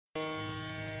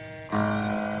Be the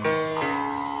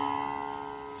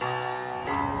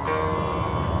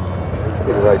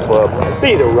right club.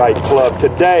 Be the right club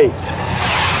today.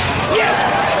 Yes!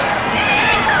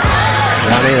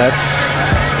 Johnny, that's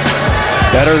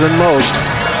better than most.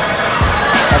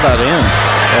 How about in?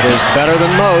 That is better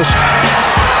than most.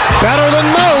 Better than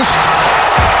most!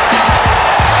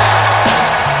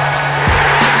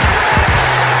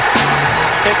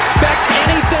 Expect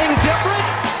anything different?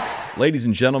 Ladies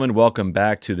and gentlemen, welcome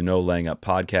back to the No Laying Up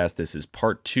podcast. This is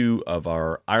part 2 of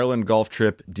our Ireland golf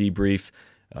trip debrief.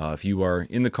 If you are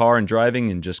in the car and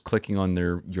driving and just clicking on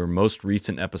your most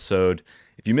recent episode,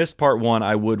 if you missed part 1,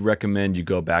 I would recommend you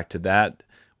go back to that.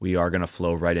 We are going to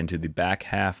flow right into the back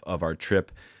half of our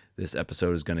trip. This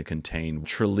episode is going to contain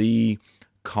Tralee,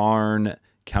 Carn,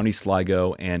 County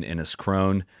Sligo, and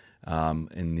Enniscrone.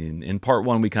 In part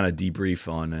 1, we kind of debrief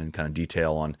on and kind of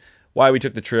detail on why we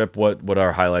took the trip, what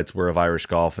our highlights were of Irish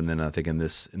golf, and then I think in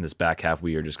this back half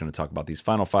we are just going to talk about these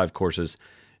final 5 courses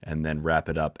and then wrap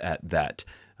it up at that.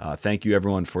 Thank you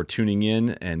everyone for tuning in,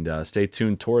 and stay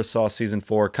tuned. Tourist Sauce Season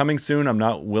 4 coming soon. I'm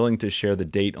not willing to share the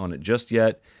date on it just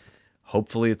yet.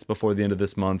 Hopefully it's before the end of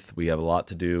this month. We have a lot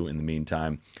to do in the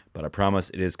meantime, but I promise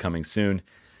it is coming soon.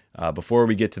 Before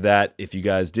we get to that, if you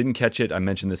guys didn't catch it, I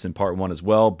mentioned this in part 1 as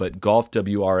well, but Golf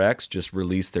WRX just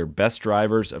released their best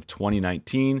drivers of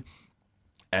 2019.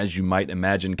 As you might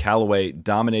imagine, Callaway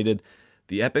dominated.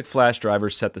 The Epic Flash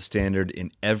drivers set the standard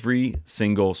in every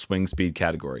single swing speed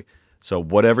category. So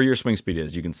whatever your swing speed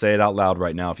is, you can say it out loud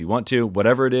right now if you want to.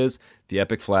 Whatever it is, the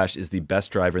Epic Flash is the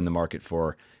best driver in the market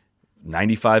for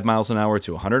 95 miles an hour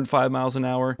to 105 miles an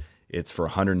hour. It's for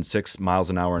 106 miles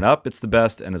an hour and up. It's the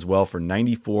best, and as well for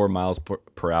 94 miles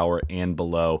per hour and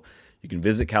below. You can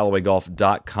visit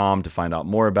CallawayGolf.com to find out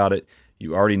more about it.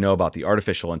 You already know about the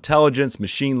artificial intelligence,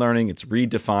 machine learning. It's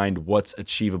redefined what's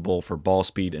achievable for ball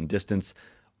speed and distance.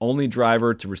 Only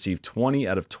driver to receive 20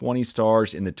 out of 20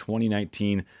 stars in the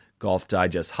 2019 Golf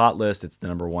Digest Hot List. It's the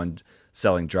number 1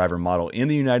 selling driver model in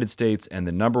the United States and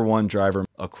the number 1 driver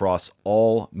across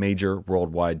all major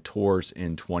worldwide tours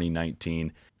in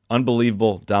 2019.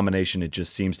 Unbelievable domination. It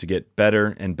just seems to get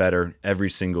better and better every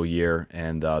single year,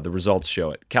 and the results show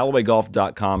it.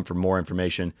 CallawayGolf.com for more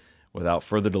information. Without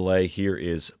further delay, here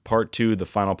is part 2, the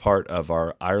final part of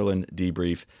our Ireland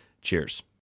debrief. Cheers.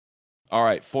 All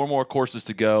right, 4 more courses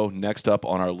to go. Next up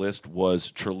on our list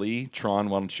was Tralee. Tron,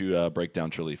 why don't you break down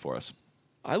Tralee for us?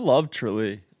 I love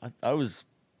Tralee. I was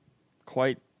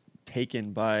quite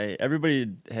taken by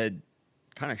everybody had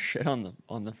kind of shit on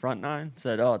the front 9.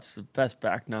 Said, "Oh, it's the best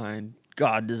back 9.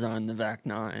 God designed the back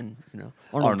 9." You know,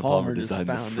 Arnold Palmer just designed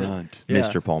found the front. it. Yeah.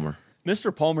 Mr. Palmer.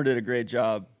 Mr. Palmer did a great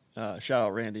job. Shout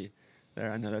out Randy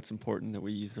there. I know that's important that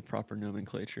we use the proper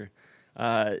nomenclature.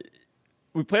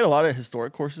 We played a lot of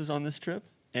historic courses on this trip,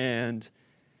 and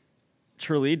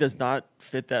Tralee does not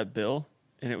fit that bill.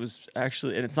 And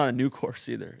it's not a new course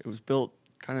either. It was built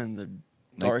kind of in the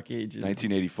dark ages.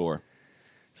 1984.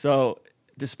 So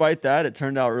despite that, it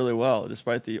turned out really well,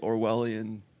 despite the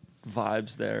Orwellian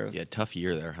vibes there. Yeah, tough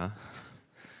year there,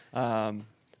 huh?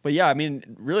 But yeah, I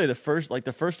mean, really the first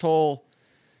hole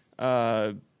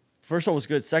was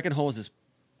good. Second hole was this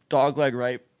dogleg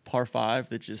right par 5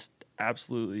 that just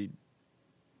absolutely,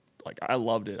 I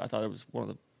loved it. I thought it was one of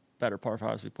the better par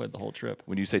 5s we played the whole trip.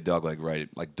 When you say dogleg right,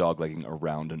 like doglegging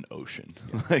around an ocean.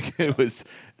 It was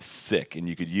sick, and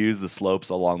you could use the slopes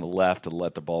along the left to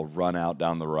let the ball run out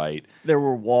down the right. There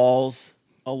were walls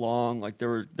along,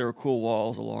 there were cool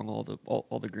walls along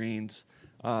all the greens.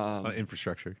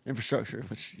 Infrastructure,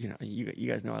 which you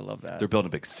guys know I love that. They're building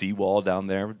a big seawall down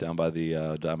there, down by the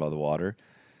water.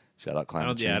 Shout out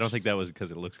climate change. I don't think that was because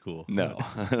it looks cool. No,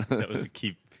 that was to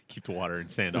keep the water and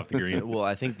sand off the green. Well,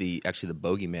 I think the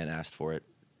bogeyman asked for it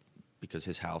because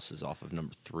his house is off of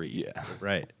number 3. Yeah,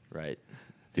 right.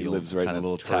 He lives right in a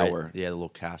little tower. Yeah, the little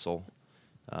castle.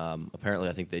 Apparently,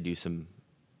 I think they do some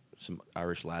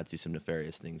Irish lads do some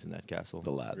nefarious things in that castle.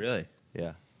 The lads, really?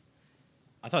 Yeah.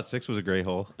 I thought 6 was a great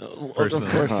hole. Of course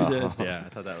you did. Yeah, I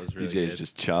thought that was really DJ's good.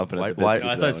 just chomping at the Why- bit.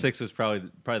 I thought 6 was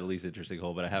probably the least interesting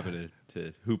hole, but I happened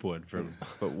to hoop one from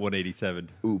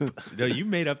 187. Oop. No, you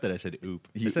made up that I said oop.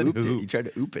 You I said ooped it. hoop. You tried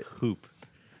to oop it. Hoop.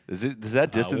 Does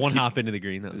that distance One keep, hop into the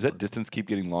green. Does that distance keep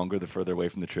getting longer the further away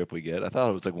from the trip we get? I thought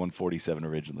it was like 147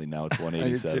 originally. Now it's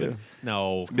 187.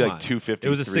 No, It's gonna be like come on. 250. It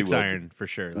was a 6 iron for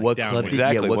sure. What club did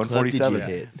Exactly, what club did you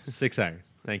 147. hit? 6 iron.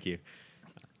 Thank you.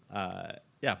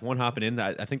 Yeah, one hopping in.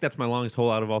 I think that's my longest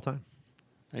hole out of all time.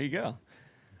 There you go.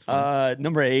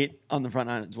 Number 8 on the front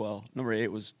 9 as well. Number 8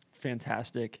 was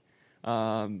fantastic.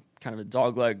 Kind of a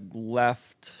dogleg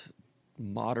left,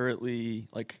 moderately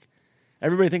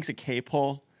everybody thinks a cape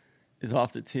hole is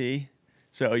off the tee.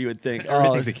 So you would think,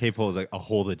 Everything's a Cape hole is like a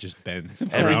hole that just bends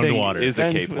around Everything water. is a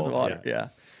bends Cape with hole. water. Yeah.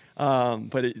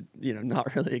 But it,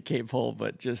 not really a Cape hole,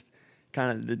 but just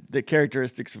kind of the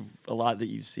characteristics of a lot that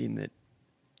you've seen that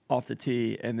off the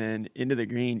tee and then into the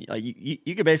green. Like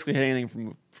you could basically hit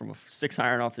anything from a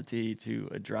 6-iron off the tee to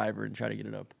a driver and try to get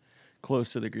it up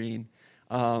close to the green.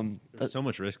 There's so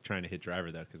much risk trying to hit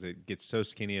driver though, because it gets so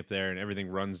skinny up there and everything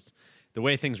runs. The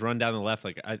way things run down the left,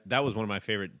 that was one of my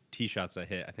favorite tee shots I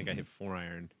hit. I think I hit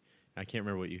 4-iron. I can't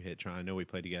remember what you hit, Tron. I know we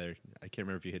played together. I can't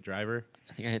remember if you hit driver.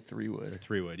 I think I hit 3-wood. Or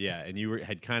 3-wood, yeah. And you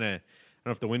had kind of, I don't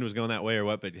know if the wind was going that way or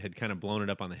what, but had kind of blown it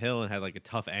up on the hill and had like a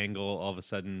tough angle all of a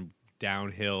sudden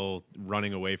downhill,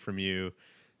 running away from you.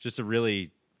 Just a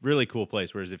really, really cool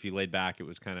place. Whereas if you laid back, it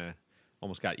was kind of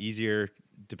almost got easier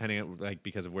depending on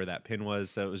because of where that pin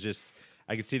was. So it was just,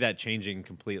 I could see that changing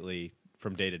completely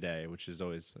from day to day, which is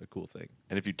always a cool thing.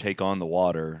 And if you take on the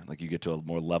water, you get to a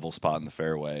more level spot in the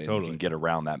fairway. Totally. And you can get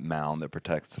around that mound that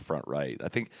protects the front right. I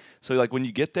think so. When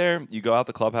you get there, you go out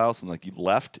the clubhouse and you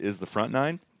left is the front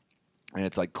 9, and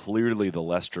it's clearly the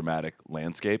less dramatic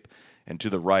landscape, and to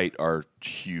the right are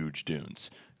huge dunes,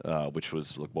 which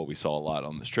was what we saw a lot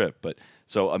on this trip. But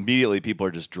so immediately people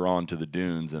are just drawn to the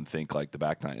dunes and think the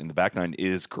back 9, and the back 9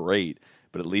 is great,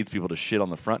 but it leads people to shit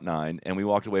on the front 9, and we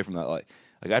walked away from that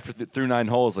after through 9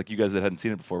 holes, you guys that hadn't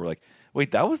seen it before, were like, wait,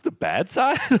 that was the bad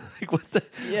side? What the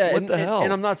hell?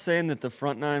 And I'm not saying that the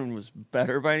front 9 was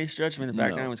better by any stretch. I mean, the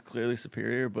back No. 9 was clearly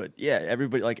superior, but yeah,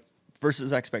 everybody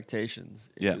versus expectations.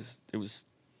 It was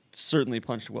certainly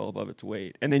punched well above its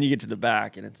weight. And then you get to the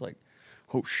back, and it's like,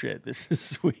 oh shit, this is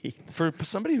sweet. For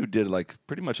somebody who did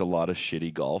pretty much a lot of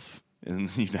shitty golf in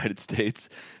the United States,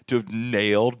 to have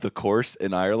nailed the course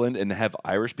in Ireland and have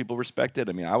Irish people respect it,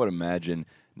 I mean, I would imagine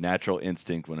natural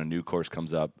instinct when a new course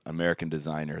comes up, American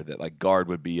designer, that guard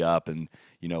would be up and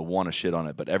want to shit on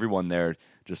it, but everyone there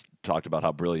just talked about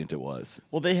how brilliant it was.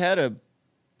 Well, they had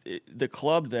the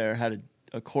club there had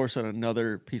a course on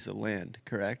another piece of land,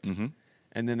 correct? Mm-hmm.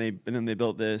 And then they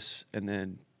built this, and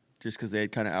then just because they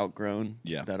had kind of outgrown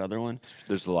that other one.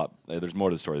 There's a lot. There's more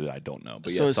to the story that I don't know,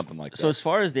 but something like that. So as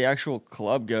far as the actual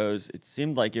club goes, it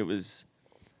seemed like it was.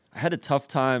 I had a tough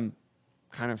time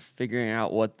kind of figuring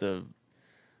out what the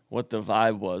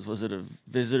vibe was. Was it a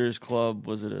visitors club?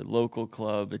 Was it a local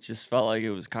club? It just felt like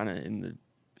it was kind of in the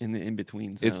in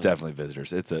between zone. It's definitely visitors.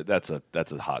 That's a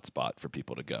hot spot for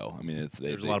people to go. I mean,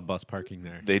 there's a lot of bus parking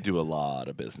there. They do a lot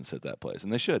of business at that place,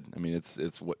 and they should. I mean, it's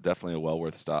definitely a well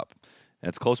worth stop, and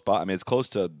it's close by. I mean, it's close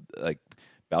to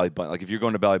Ballybunion. If you're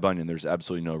going to Ballybunion, there's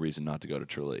absolutely no reason not to go to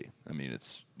Tralee. I mean,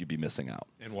 you'd be missing out.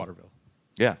 And Waterville.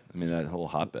 Yeah, I mean that whole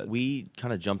hotbed. We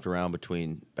kind of jumped around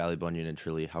between Ballybunion and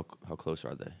Tralee. How close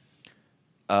are they?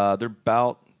 They're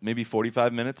about maybe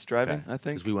 45 minutes driving, I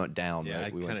think. Because we went down, Yeah,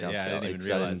 right? We went kinda- down yeah, I south. didn't even I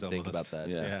realize didn't think about almost. that.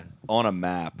 Yeah. On a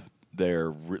map,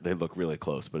 they look really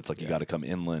close, but it's you got to come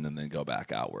inland and then go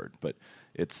back outward. But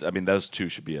those two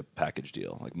should be a package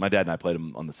deal. My dad and I played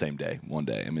them on the same day, one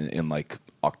day. I mean, in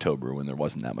October when there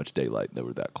wasn't that much daylight, they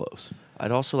were that close.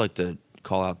 I'd also like to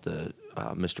call out the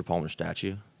Mr. Palmer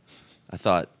statue. I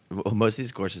thought most of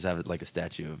these courses have a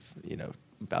statue of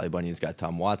Ballybunion's got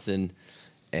Tom Watson,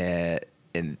 and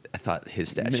I thought his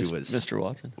statue was Mr.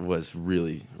 Watson was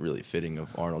really, really fitting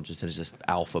of Arnold, just his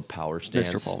alpha power stance.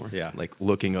 Mr. Palmer, yeah,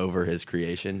 looking over his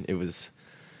creation.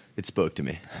 It spoke to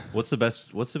me. What's the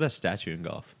best statue in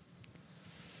golf?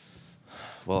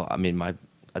 Well, I mean,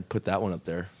 I'd put that one up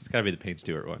there. It's got to be the Payne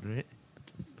Stewart one, right?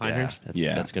 Pinehurst.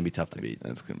 That's gonna be tough to beat.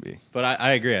 That's gonna be. But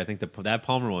I agree. I think that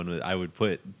Palmer one I would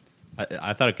put.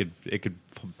 I thought it could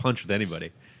punch with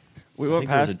anybody. We went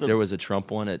past there was a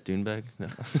Trump one at Dunebeg. No.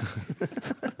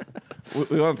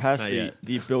 We went past Not yet.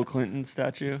 the Bill Clinton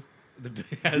statue.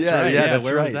 Yeah, that's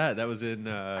Where right. was that? That was in.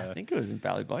 I think it was in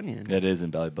Ballybunion. It is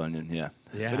in Ballybunion, yeah.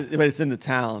 Yeah, But it's in the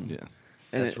town. Yeah.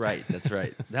 And That's right. That's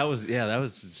right. that was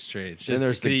strange. Then Just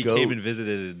there's the he goat. came and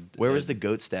visited. Where was the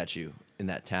goat statue in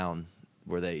that town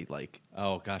where they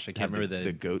Oh gosh, I have can't remember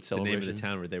the goat the name of the celebration?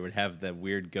 town where they would have that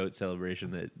weird goat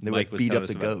celebration that they Mike would was beat telling up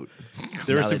us the about. goat?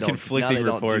 There were Now some they don't- now conflicting they don't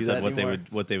do reports that on anymore?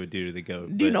 what they would do to the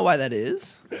goat. Do you but- know why that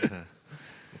is?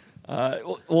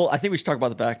 Well, I think we should talk about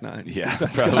the back 9. Yeah,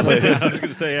 Probably. I was going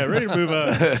to say, ready to move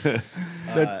on.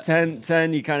 So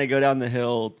 10, you kind of go down the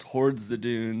hill towards the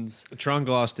dunes. Tron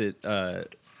glossed it.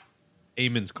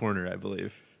 Eamon's Corner, I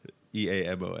believe.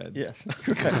 EAMON. Yes.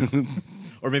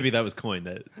 Or maybe that was Coin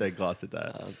that glossed it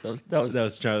that. That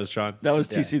was Tron. That was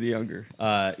Yeah. TC the Younger.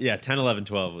 10, 11,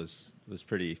 12 was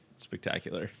pretty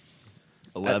spectacular.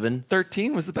 11.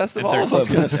 13 was the best of And all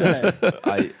 13. of them.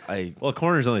 Say. I Well,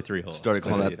 Corner's only 3 holes. started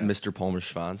calling but, that Mr. Palmer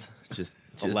Schwanz. Just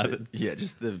Just 11.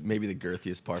 just maybe the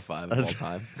girthiest par 5 of all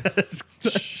time.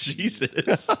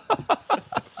 Jesus.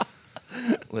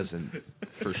 Listen,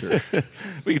 for sure.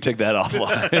 We can take that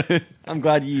offline. I'm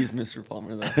glad you used Mr.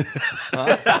 Palmer though.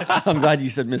 I'm glad you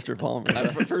said Mr. Palmer.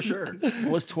 For sure.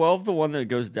 Was 12 the one that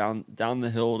goes down the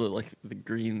hill to like the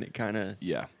green that kind of?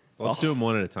 Yeah. Let's do them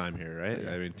one at a time here, right?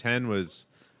 I mean,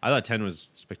 I thought 10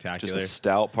 was spectacular. Just a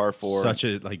stout par 4. Such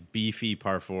a like beefy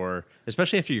par 4,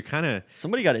 especially after you're kind of.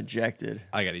 Somebody got ejected.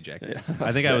 I got ejected. Yeah.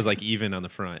 I think I was like even on the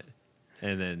front,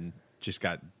 and then just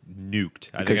got nuked.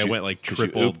 I think Because I you- went like 'cause you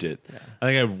triple. ooped it. I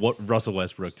think I Russell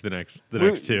Westbrook to the next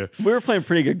two. We were playing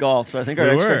pretty good golf, so I think our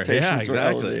We were, expectations were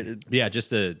elevated. Yeah,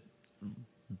 just a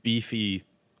beefy,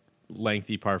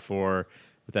 lengthy par 4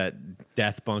 with that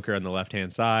death bunker on the left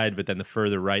hand side. But then the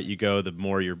further right you go, the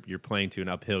more you're playing to an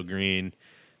uphill green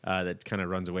that kind of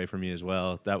runs away from you as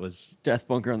well. That was Death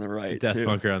bunker on the right. death too.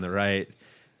 bunker on the right.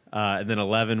 And then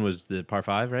 11 was the par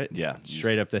 5, right? Yeah.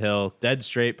 Straight up the hill, dead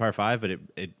straight par 5. But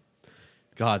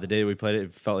God, the day we played it,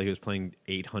 it felt like it was playing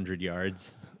 800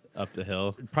 yards up the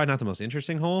hill. Probably not the most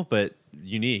interesting hole, but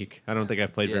unique. I don't think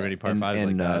I've played very many par 5s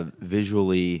like that.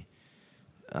 Visually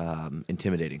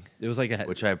intimidating, It was like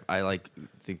which I like.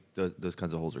 Think those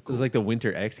kinds of holes are it cool. was like the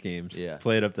Winter X Games. Yeah.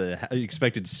 Played up the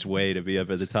expected sway to be up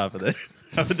at the top of the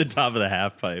up at the top of the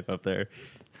half pipe up there.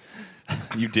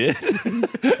 You did?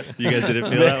 You guys didn't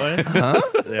feel that way? Huh?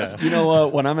 Yeah. You know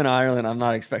what? When I'm in Ireland, I'm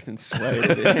not expecting sway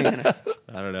to be hanging out.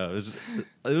 I don't know.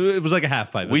 It was like a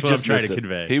half pipe. That's what I'm trying to missed it.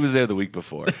 convey. He was there the week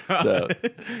before. So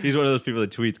He's one of those people that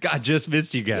tweets, God, just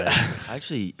missed you guys. I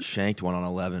actually shanked one on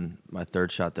 11. My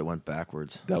third shot that went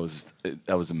backwards. that was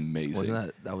amazing.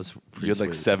 Wasn't that was pretty You had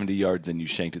like sweet. 70 yards and you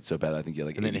shanked it so bad. I think you had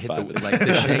like And then it hit 85. the like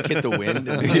the shank hit the wind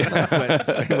and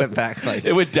it went back like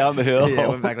It went down the hill. yeah, it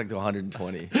went back like to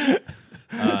 120.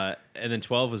 And then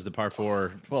 12 was the par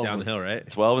 4 12 down the was- hill, right?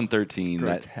 12 and 13.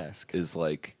 Grotesque. That is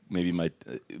like maybe my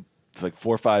it's like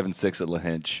 4, 5, and 6 at La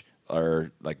Hinch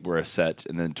are like were a set,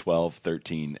 and then 12,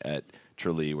 13 at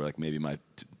Tralee were like maybe my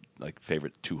like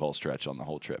favorite 2-hole stretch on the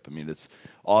whole trip. I mean, it's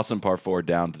awesome par 4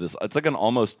 down to this. It's like an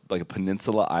almost like a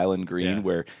peninsula island green Yeah.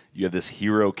 where you have this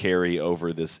hero carry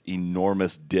over this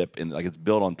enormous dip, and like it's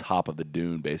built on top of the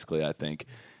dune basically, I think.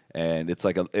 And it's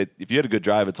like if you had a good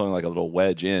drive, it's only like a little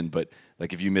wedge in, but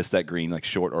like if you miss that green like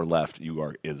short or left,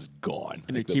 is gone.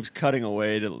 And Like it keeps cutting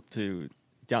away to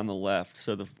down the left.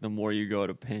 So the more you go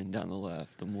to pin down the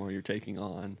left, the more you're taking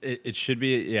on. It should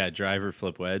be, driver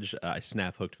flip wedge. I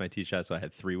snap hooked my tee shot, so I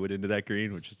had 3-wood into that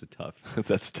green, which is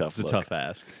that's tough. It's a tough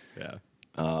ask. Yeah.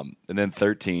 And then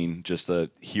 13, just a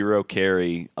hero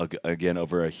carry again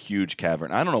over a huge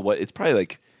cavern. I don't know what it's probably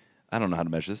like. I don't know how to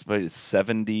measure this, but it's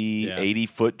 70, 80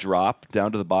 foot drop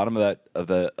down to the bottom of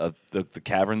the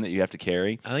cavern that you have to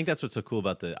carry. I think that's what's so cool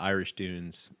about the Irish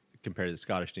dunes compared to the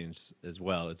Scottish dunes as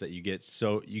well, is that you get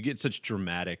such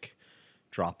dramatic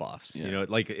drop offs. Yeah. You know,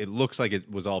 like it looks like it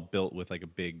was all built with like a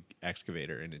big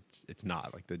excavator, and it's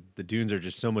not. Like the dunes are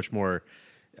just so much more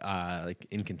like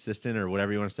inconsistent or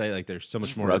whatever you want to say. Like they're so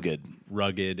much more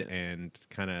rugged and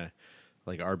kind of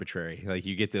like arbitrary. Like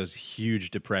you get those huge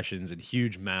depressions and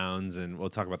huge mounds, and we'll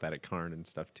talk about that at Carn and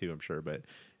stuff too, I'm sure. But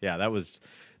yeah,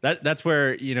 that's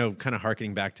where, you know, kind of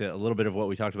harkening back to a little bit of what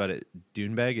we talked about at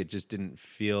Dunebeg, it just didn't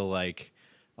feel like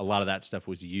a lot of that stuff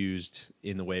was used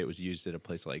in the way it was used at a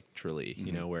place like Tralee,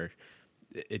 you know, where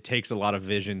it takes a lot of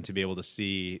vision to be able to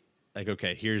see like,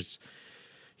 okay, here's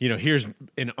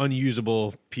an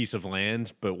unusable piece of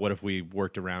land, but what if we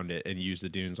worked around it and used the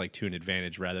dunes like to an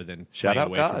advantage rather than Shout playing out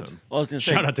away God. from them? Well, I was gonna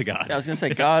say, Shout out to God. I was gonna say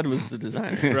God was the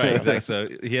designer. Right, exactly. So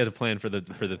he had a plan for the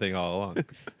thing all along.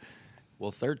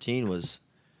 Well, 13 was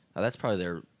that's probably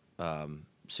their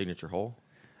signature hole.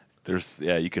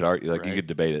 You could argue, like you Right. could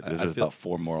debate it. I There's feel- about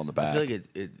 4 more on the back. I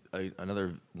feel like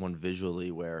another one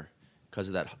visually where because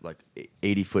of that like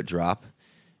 80-foot drop,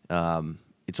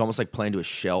 it's almost like playing to a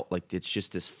shell. Like it's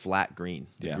just this flat green.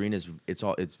 The green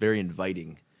it's very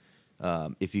inviting.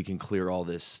 If you can clear all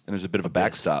this, and there's a bit of a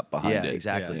backstop behind it.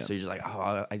 Exactly. Yeah. So you're just like,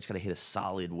 I just got to hit a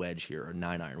solid wedge here or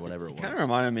 9-iron, whatever it was. Kind of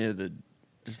reminded me of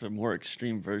just a more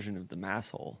extreme version of the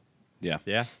mass hole. Yeah.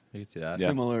 Yeah, you can see that. Yeah.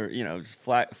 Similar, just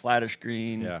flattish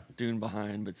green, Yeah. dune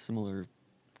behind, but similar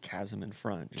chasm in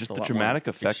front. Just a the lot dramatic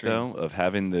more effect, extreme. though, of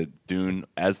having the dune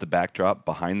as the backdrop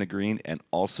behind the green, and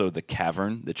also the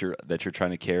cavern that you're trying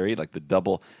to carry, like the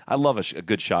double. I love a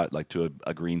good shot, like to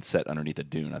a green set underneath a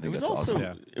dune. I It think was that's also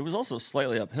awesome. it was also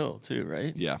slightly uphill too,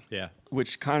 right? Yeah, Yeah.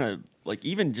 Which kind of like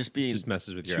even just being Just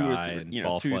messes with your 2 or eye 3, and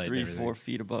ball 2, flight and 3, everything. 4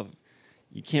 feet above,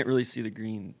 you can't really see the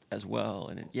green as well,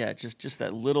 and just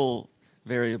that little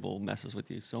variable messes with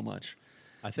you so much.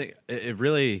 I think it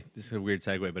really, this is a weird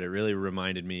segue, but it really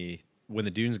reminded me when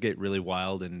the dunes get really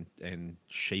wild and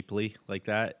shapely like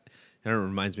that, it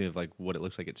reminds me of like what it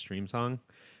looks like at Stream Song,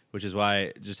 which is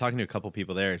why just talking to a couple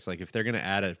people there, it's like if they're going to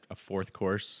add a fourth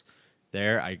course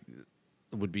there, I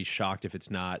would be shocked if it's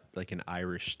not like an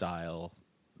Irish style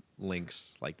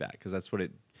links like that, because that's what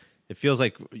it feels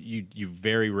like. You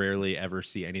very rarely ever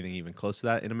see anything even close to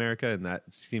that in America, and that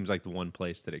seems like the one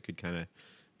place that it could kind of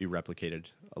be replicated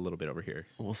a little bit over here.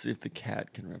 We'll see if the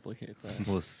cat can replicate that.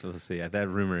 We'll see. Yeah, that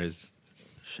rumor is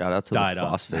Shout out to died the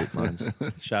off. phosphate mines.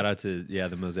 Shout out to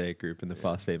the Mosaic Group and the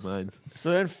phosphate mines.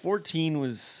 So then 14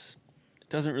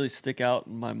 doesn't really stick out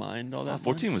in my mind all that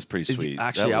 14 much. was pretty sweet.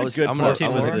 Actually, That was a good I'm gonna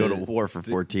 14 was go the- to war for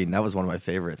 14. That was one of my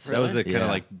favorites. That was the kind of Yeah.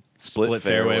 like split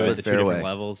fairway fairway. with the two Fairway. different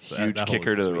levels. Huge That hole kicker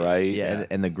was to the sweet. right. Yeah,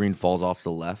 and the green falls off to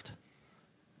the left.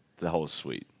 The hole was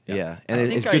sweet. Yeah, and I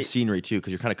it's think good I- scenery too,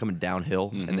 because you're kind of coming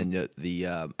downhill, and then the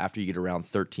after you get around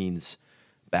 13's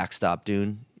backstop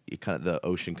dune, the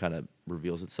ocean kind of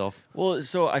reveals itself. Well,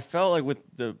 so I felt like with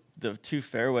the two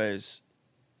fairways,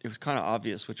 it was kind of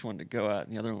obvious which one to go at,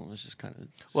 and the other one was just kind of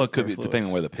Well, it could be depending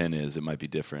on where the pin is. It might be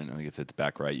different. I think if it's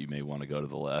back right, you may want to go to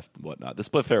the left and whatnot. The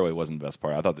split fairway wasn't the best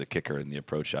part. I thought the kicker and the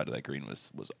approach shot of that green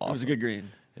was awesome. It was a good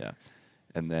green. Yeah,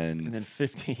 and then And then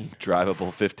 15.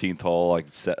 drivable 15th hole, like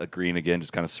set a green again,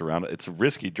 just kind of surround it. It's a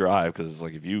risky drive because it's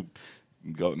like if you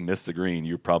go and miss the green,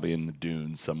 you're probably in the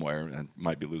dunes somewhere and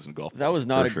might be losing golf. That was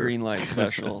not For a sure. green light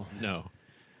special. No.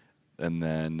 And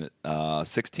then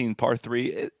 16 par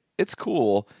 3, it's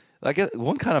cool. I guess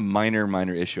one kind of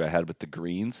minor issue I had with the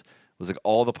greens was like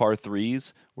all the par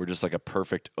 3s were just like a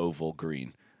perfect oval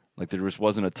green. Like there just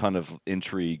wasn't a ton of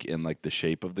intrigue in like the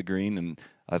shape of the green, and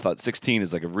I thought 16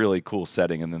 is like a really cool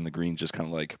setting, and then the green's just kind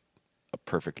of like a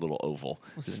perfect little oval.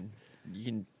 Listen, you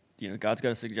can, God's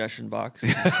got a suggestion box.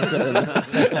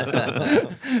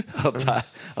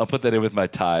 I'll put that in with my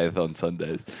tithe on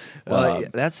Sundays. Well,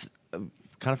 that's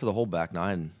kind of for the whole back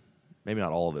nine, maybe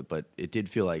not all of it, but it did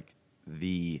feel like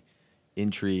the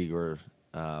intrigue or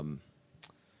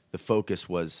the focus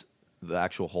was the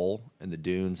actual hole and the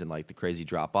dunes and like the crazy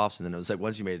drop offs, and then it was like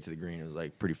once you made it to the green, it was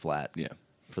like pretty flat. Yeah.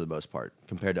 For the most part,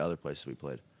 compared to other places we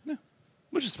played.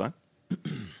 Which is fine.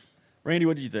 Randy,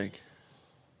 what did you think?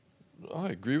 I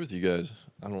agree with you guys.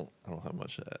 I don't have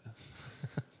much to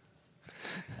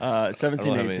add.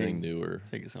 17, I don't have 18. anything newer.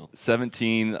 Take us home.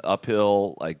 17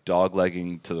 uphill, like dog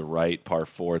legging to the right, par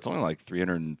 4. It's only like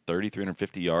 330,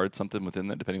 350 yards, something within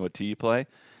that, depending what tee you play.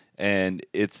 And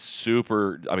it's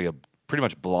super, a pretty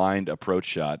much blind approach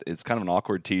shot. It's kind of an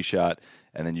awkward tee shot,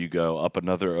 and then you go up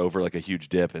another over like a huge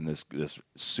dip in this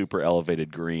super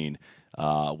elevated green,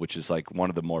 which is like one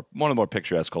of the more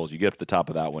picturesque holes. You get up to the top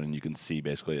of that one, and you can see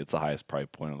basically it's the highest probably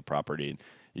point on the property. And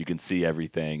you can see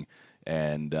everything.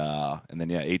 And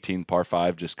then 18 par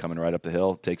 5 just coming right up the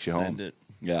hill takes you home. Send it.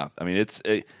 Yeah,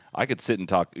 I could sit and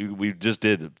talk. We just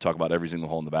did talk about every single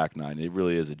hole in the back nine. It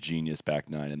really is a genius back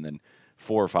nine, and then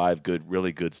 4 or 5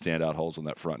 really good standout holes on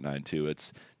that front nine too.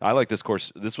 I like this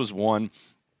course. This was one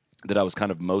that I was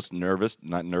kind of most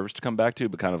not nervous to come back to,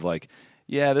 but kind of like,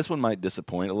 yeah, this one might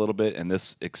disappoint a little bit, and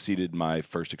this exceeded my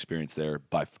first experience there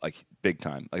by like big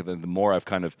time. Like the more I've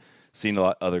kind of seen a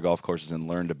lot other golf courses and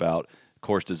learned about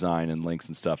course design and links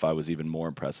and stuff, I was even more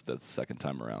impressed with that the second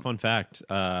time around. Fun fact,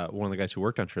 one of the guys who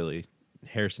worked on Trilly,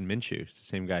 Harrison Minshew, is the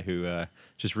same guy who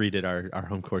just redid our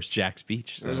home course, Jack's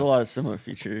Beach. So There's a lot of similar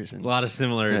features. And a lot of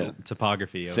similar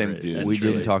topography. Same over it. dude. We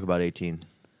Truly. didn't talk about 18. What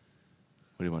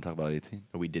do you want to talk about, 18?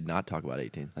 We did not talk about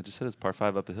 18. I just said it's par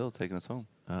 5 up the hill taking us home.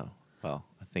 Oh, well,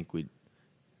 I think What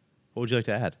would you like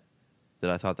to add?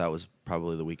 I thought that was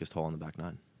probably the weakest hole in the back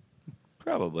nine.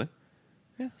 Probably.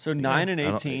 So 9 and I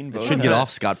don't- 18 it both. shouldn't get had-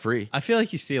 off scot-free. I feel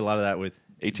like you see a lot of that with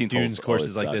 18 dunes holes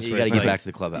courses always like this. suck. You where got to it's get like- back to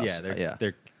the clubhouse. Yeah,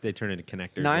 they turn into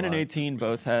connectors. 9 a and lot. 18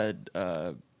 both had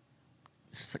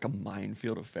it's just like a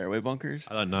minefield of fairway bunkers.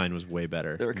 I thought 9 was way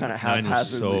better. They were kinda 9 was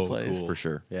haphazardly placed. cool. For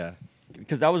sure. Yeah.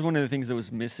 Because that was one of the things that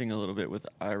was missing a little bit with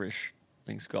Irish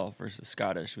links golf versus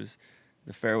Scottish was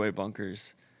the fairway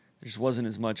bunkers. There just wasn't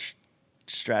as much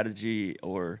strategy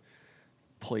or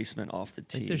placement off the I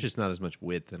think tee. there's just not as much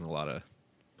width in a lot of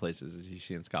places as you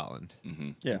see in Scotland.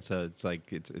 Yeah. And so it's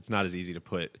like it's not as easy to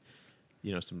put,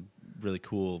 some really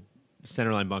cool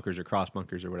centerline bunkers or cross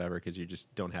bunkers or whatever because you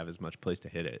just don't have as much place to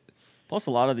hit it. Plus,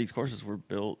 a lot of these courses were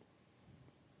built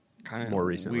kind of More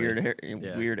recently.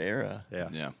 Yeah. weird era. Yeah.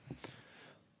 Yeah.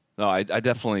 No, I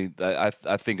definitely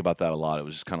I think about that a lot. It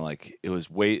was just kind of like it was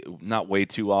not way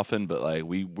too often, but like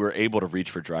we were able to reach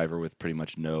for driver with pretty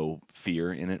much no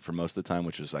fear in it for most of the time,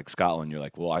 which is like Scotland. You're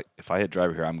like, well, if I hit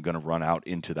driver here, I'm going to run out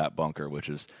into that bunker, which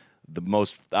is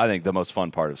I think the most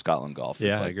fun part of Scotland golf is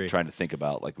Yeah, I like agree. trying to think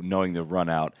about like knowing the run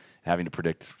out, having to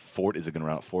predict is it going to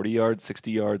run out 40 yards,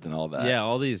 60 yards, and all that. Yeah,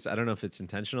 all these. I don't know if it's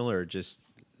intentional or just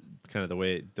kind of the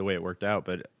way it worked out,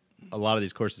 but a lot of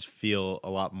these courses feel a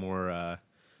lot more,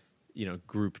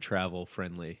 group travel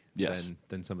friendly Yes.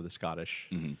 than some of the Scottish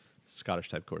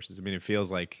type courses. I mean, it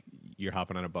feels like you're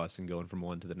hopping on a bus and going from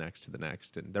one to the next,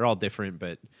 and they're all different,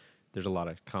 but there's a lot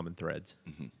of common threads.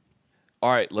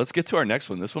 All right, let's get to our next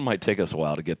one. This one might take us a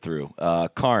while to get through.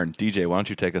 Karn, DJ, why don't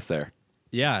you take us there?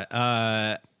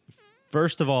 Yeah.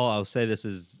 First of all, I'll say this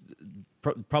is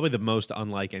probably the most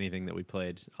unlike anything that we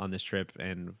played on this trip,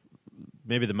 and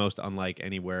maybe the most unlike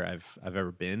anywhere I've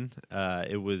ever been.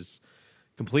 It was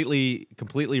completely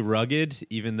rugged,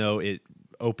 even though it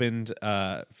opened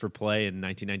for play in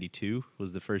 1992.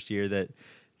 Was the first year that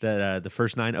the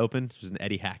first 9 opened. It was an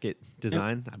Eddie Hackett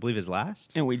design, I believe his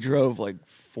last. And we drove like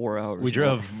 4 hours. We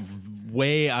drove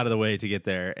way out of the way to get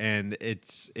there, and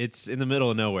it's in the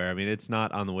middle of nowhere. I mean, it's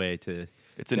not on the way to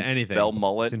in anything.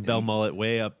 Belmullet. It's in Belmullet,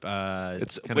 way up.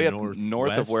 It's kinda way up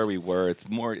north of where we were.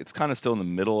 It's kind of still in the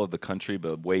middle of the country,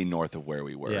 but way north of where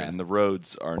we were. Yeah. And the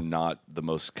roads are not the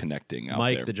most connecting out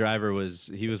Mike, there. the driver,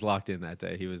 was locked in that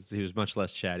day. He was much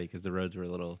less chatty because the roads were a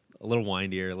little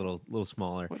windier, a little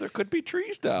smaller. Well, there could be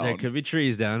trees down. There could be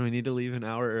trees down. We need to leave an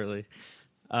hour early.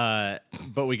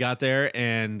 But we got there,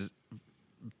 and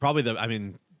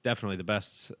definitely the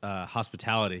best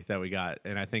hospitality that we got.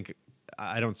 And I think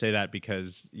I don't say that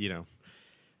because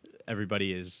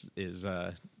everybody is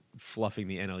fluffing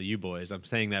the NLU boys. I'm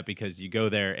saying that because you go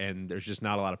there and there's just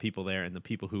not a lot of people there, and the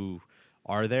people who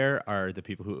are there are the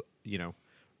people who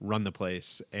run the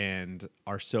place and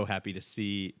are so happy to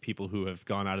see people who have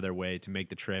gone out of their way to make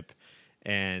the trip,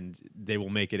 and they will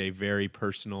make it a very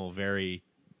personal, very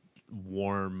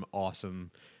warm,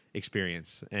 awesome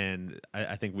experience. And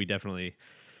I think we definitely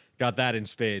got that in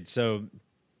spades. So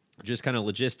just kind of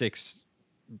logistics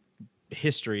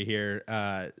history here.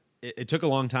 It took a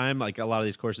long time. Like a lot of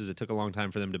these courses, it took a long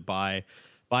time for them to buy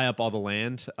up all the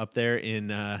land up there in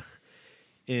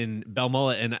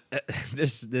Belmullet. And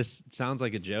this sounds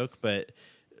like a joke, but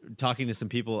talking to some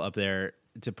people up there,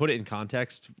 to put it in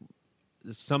context,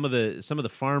 some of the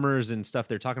farmers and stuff,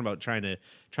 they're talking about trying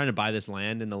to buy this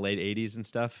land in the late 80s and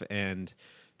stuff, and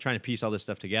trying to piece all this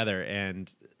stuff together. And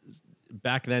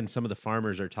back then, some of the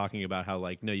farmers are talking about how,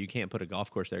 like, no, you can't put a golf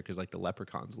course there because, like, the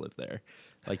leprechauns live there.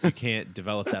 Like, you can't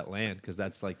develop that land because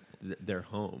that's, like, their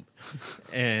home.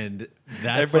 And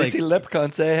that's, Everybody like... see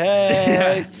leprechaun, say,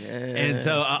 hey! Yeah. And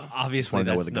so, obviously,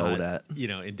 wanna know that's where the gold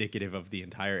not, at. indicative of the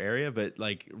entire area. But,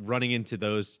 like, running into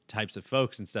those types of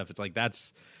folks and stuff, it's like,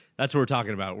 that's what we're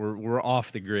talking about. We're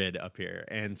off the grid up here.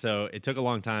 And so it took a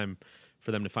long time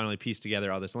for them to finally piece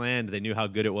together all this land. They knew how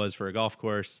good it was for a golf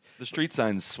course. The street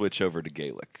signs switch over to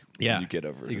Gaelic when you get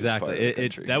over to this exactly. part of the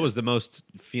country. That was the most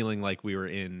feeling like we were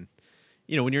in.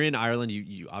 When you're in Ireland,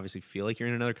 you obviously feel like you're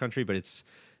in another country, but it's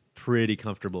pretty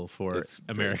comfortable for It's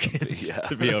Americans yeah.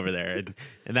 to be over there.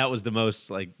 And that was the most,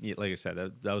 like I said,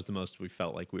 that was the most we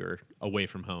felt like we were away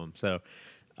from home. So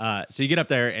you get up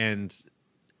there, and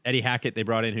Eddie Hackett they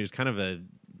brought in, who's kind of a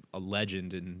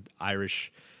legend in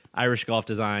Irish golf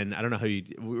design. I don't know how we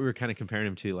were kind of comparing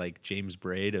him to, like, James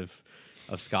Braid of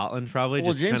Scotland, probably.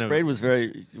 Well, just James kind of Braid was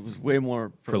way more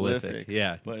prolific.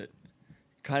 yeah. But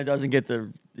kind of doesn't get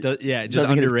the just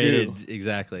doesn't get his underrated. due.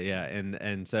 Exactly, yeah.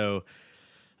 And so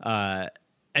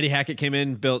Eddie Hackett came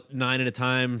in, built 9 at a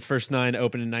time. First 9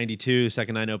 opened in 92,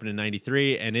 second 9 opened in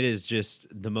 93, and it is just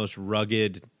the most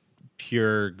rugged,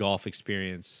 pure golf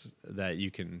experience that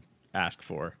you can ask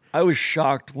for. I was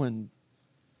shocked when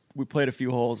we played a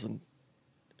few holes, and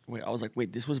I was like,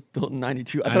 wait, this was built in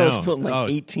 92? I thought it was built in, like,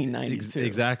 1892.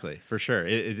 Exactly, for sure.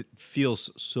 It feels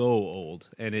so old,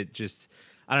 and it just,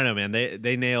 I don't know, man.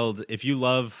 They nailed, if you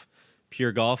love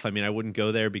pure golf, I mean, I wouldn't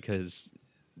go there because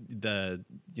the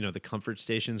comfort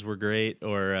stations were great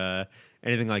or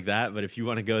anything like that, but if you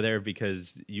want to go there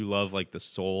because you love, like, the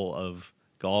soul of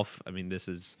golf, I mean, this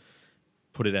is,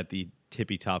 put it at the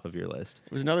tippy top of your list.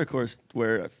 It was another course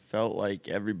where I felt like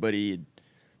everybody had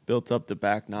built up the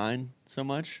back 9 so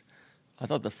much. I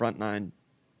thought the front 9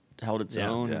 held its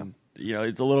own. yeah. And,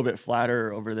 it's a little bit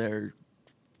flatter over there,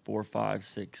 4, 5,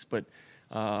 6, but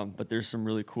there's some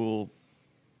really cool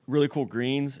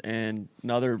greens and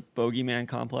another bogeyman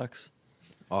complex.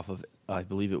 Off of, I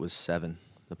believe it was 7,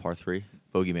 the par 3.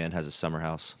 Bogeyman has a summer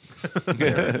house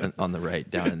there on the right,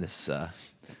 down in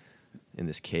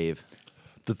this cave.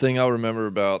 The thing I'll remember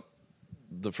about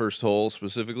the first hole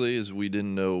specifically is we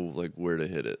didn't know like where to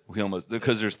hit it. We almost,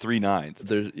 because there's 3 9s.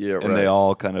 And they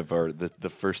all kind of are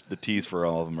the tees for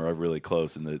all of them are really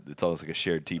close, and it's almost like a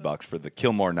shared tee box for the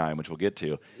Kilmore 9, which we'll get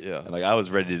to. Yeah. And like I was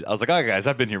like, oh guys,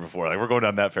 I've been here before. Like we're going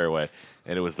down that fairway,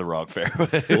 and it was the wrong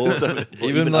fairway.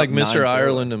 Even like up Mr. 9-4.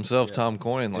 Ireland himself, Tom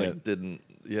Coyne, didn't.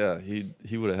 Yeah,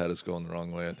 he would have had us going the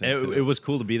wrong way. I think It was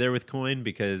cool to be there with Coyne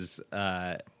because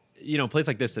a place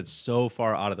like this that's so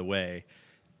far out of the way,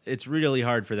 it's really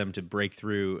hard for them to break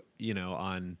through.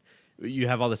 You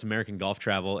have all this American golf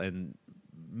travel, and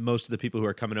most of the people who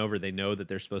are coming over, they know that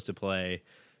they're supposed to play,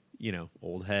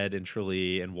 Old Head and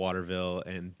Tralee and Waterville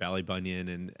and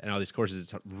Ballybunion and all these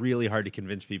courses. It's really hard to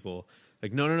convince people.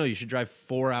 Like, no, you should drive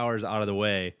 4 hours out of the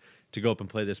way to go up and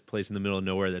play this place in the middle of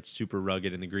nowhere that's super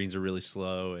rugged and the greens are really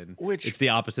slow, and it's the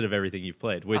opposite of everything you've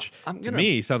played, which to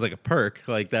me sounds like a perk.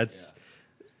 Like that's. Yeah.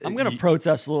 I'm going to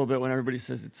protest a little bit when everybody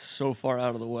says it's so far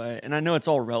out of the way. And I know it's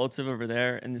all relative over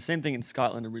there. And the same thing in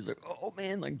Scotland. Everybody's like, oh,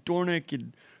 man, like Dornoch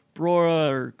and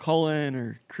Brora or Cullen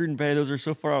or Cruden Bay, those are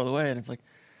so far out of the way. And it's like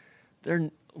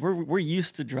we're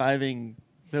used to driving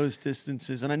those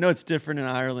distances. And I know it's different in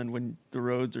Ireland when the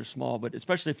roads are small, but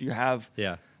especially if you have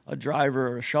a driver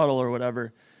or a shuttle or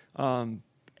whatever. A,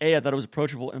 I thought it was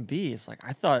approachable. And B, it's like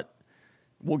I thought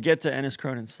we'll get to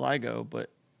Enniscrone and Sligo, but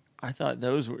I thought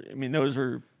those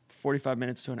were 45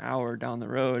 minutes to an hour down the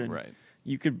road, and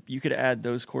you could add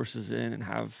those courses in and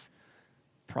have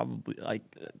probably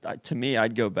to me,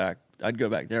 I'd go back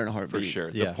there in a heartbeat. For sure.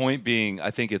 Yeah. The point being, I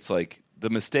think it's like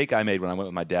the mistake I made when I went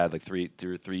with my dad like 3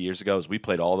 years ago is we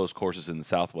played all those courses in the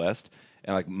Southwest,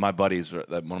 and like my buddies, one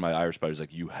of my Irish buddies,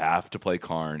 like you have to play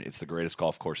Carn. It's the greatest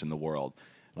golf course in the world.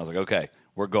 And I was like, okay,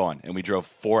 we're going, and we drove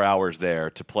 4 hours there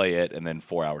to play it, and then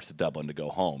 4 hours to Dublin to go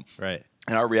home. Right.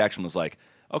 And our reaction was like,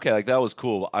 okay, like that was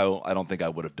cool. I don't think I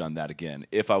would have done that again.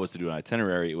 If I was to do an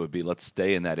itinerary, it would be let's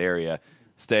stay in that area,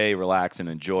 stay, relax, and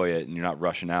enjoy it, and you're not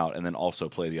rushing out, and then also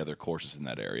play the other courses in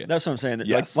that area. That's what I'm saying.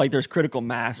 Yes. Like there's critical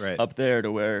mass up there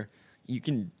to where you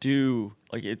can do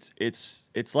like it's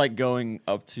like going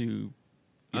up to.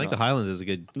 I think the Highlands is a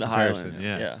good comparison.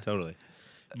 Yeah, totally.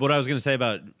 What I was going to say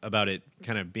about it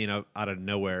kind of being out of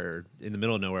nowhere, in the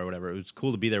middle of nowhere, or whatever. It was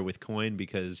cool to be there with Coyne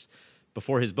because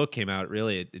before his book came out,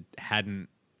 really it hadn't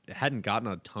gotten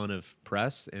a ton of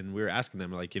press, and we were asking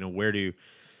them like,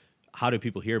 how do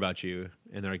people hear about you?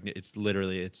 And they're like,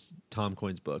 it's Tom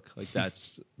Coyne's book. Like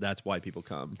that's why people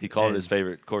come. He called it his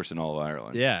favorite course in all of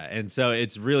Ireland. Yeah, and so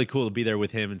it's really cool to be there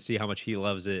with him and see how much he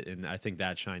loves it, and I think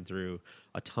that shined through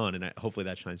a ton, and hopefully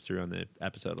that shines through on the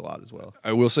episode a lot as well.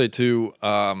 I will say too,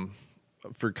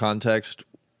 for context,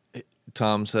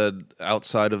 Tom said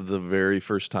outside of the very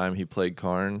first time he played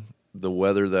Carn, the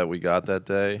weather that we got that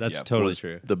day totally was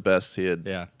true. The best he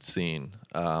had seen.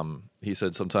 He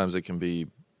said sometimes it can be,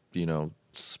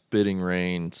 spitting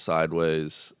rain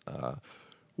sideways,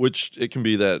 which it can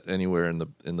be that anywhere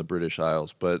in the British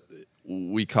Isles, but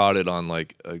we caught it on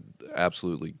like a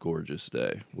absolutely gorgeous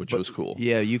day, which was cool.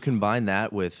 Yeah, you combine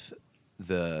that with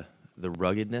the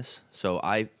ruggedness. So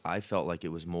I felt like it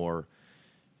was more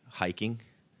hiking.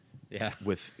 Yeah.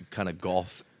 With kind of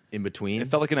golf in between. It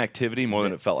felt like an activity more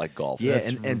than it felt like golf. Yeah,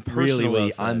 and personally, really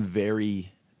well I'm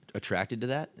very attracted to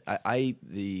that. I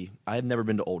have never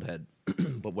been to Old Head,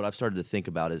 but what I've started to think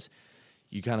about is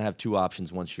you kind of have two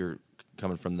options once you're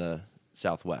coming from the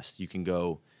Southwest. You can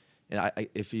go, and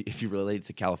if you relate it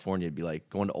to California, it'd be like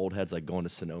going to Old Head's like going to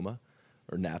Sonoma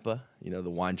or Napa. The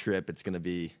wine trip, it's going to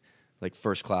be like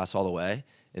first class all the way.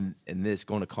 And this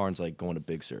going to Carn's like going to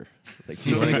Big Sur. Like, do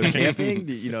you want to go camping?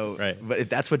 Right. But if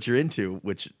that's what you're into,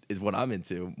 which is what I'm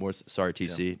into, more sorry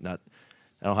TC, I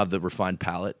don't have the refined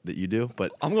palate that you do,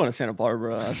 but I'm going to Santa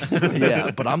Barbara.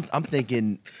 yeah. But I'm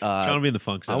thinking trying to be in the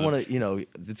funk zone. I want to,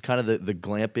 it's kind of the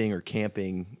glamping or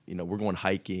camping. We're going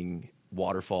hiking,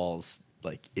 waterfalls.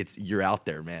 Like you're out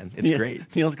there, man. It's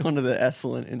great. Neil's going to the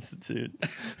Esalen Institute.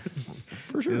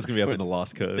 For sure, it's gonna be up in the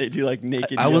Lost Coast. They do like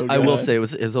naked. I will say it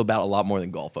was about a lot more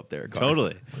than golf up there.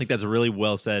 Totally, I think that's a really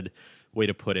well said way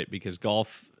to put it, because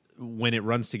golf, when it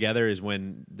runs together, is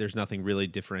when there's nothing really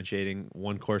differentiating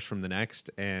one course from the next,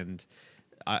 and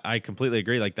I completely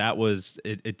agree. Like that was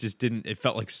it. Just didn't. It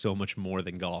felt like so much more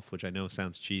than golf, which I know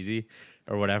sounds cheesy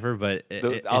or whatever, but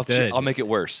I'll make it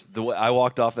worse. The way I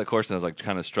walked off that course and I was like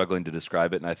kind of struggling to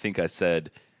describe it, and I think I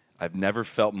said, I've never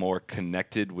felt more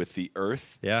connected with the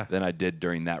earth than I did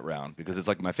during that round, because it's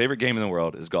like my favorite game in the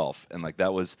world is golf, and like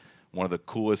that was one of the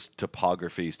coolest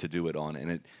topographies to do it on,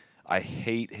 and I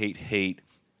hate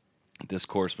this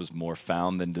course was more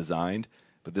found than designed.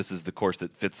 But this is the course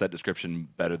that fits that description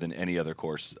better than any other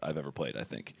course I've ever played, I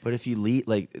think. But if you lead,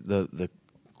 like the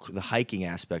the hiking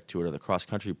aspect to it or the cross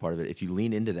country part of it, if you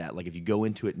lean into that, like if you go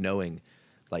into it knowing,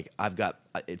 like I got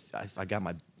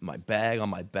my bag on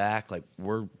my back, like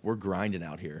we're grinding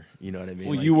out here. You know what I mean?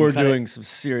 Well, like, you were kinda, doing some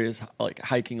serious like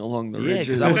hiking along the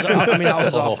ridges. Yeah, because I was. I mean, I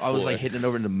was off. I was like hitting it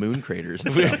over into moon craters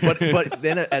and stuff. But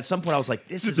then at some point I was like,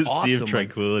 this is The sea of awesome.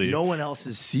 tranquility. Like, no one else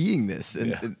is seeing this,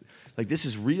 and like this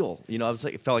is real. You know, I was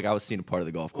like, it felt like I was seeing a part of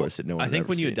the golf course that no one. I had think ever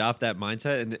when you seen. adopt that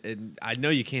mindset, and I know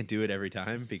you can't do it every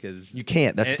time because You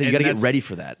can't. That's the thing. You and got to get that's- ready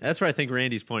for that. That's where I think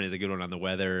Randy's point is a good one on the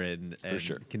weather and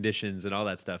sure. conditions and all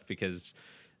that stuff, because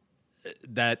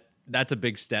that's a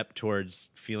big step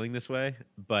towards feeling this way.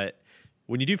 But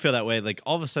when you do feel that way, like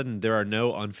all of a sudden there are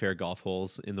no unfair golf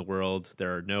holes in the world.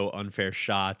 There are no unfair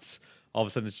shots. All of a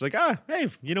sudden it's just like, hey,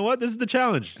 you know what? This is the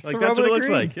challenge. It's Like the that's rub what of it the looks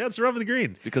green. like. Yeah, it's the rub of the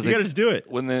green. Because you they- got to just do it.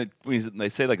 When they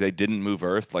say like they didn't move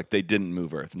Earth, like they didn't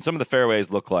move Earth, and some of the fairways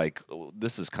look like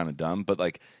this is kind of dumb, but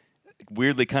like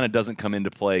weirdly kind of doesn't come into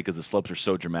play because the slopes are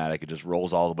so dramatic. It just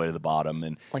rolls all the way to the bottom,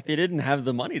 and Like they didn't have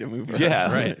the money to move around.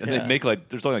 yeah, Right. And they make like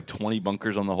there's only like 20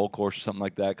 bunkers on the whole course or something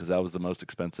like that because that was the most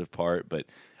expensive part. But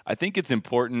I think it's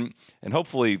important, and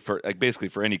hopefully for like basically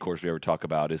for any course we ever talk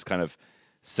about is kind of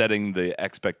setting the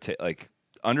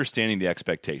understanding the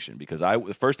expectation. Because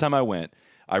the first time I went,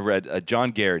 I read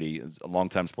John Garrity, a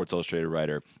longtime Sports Illustrated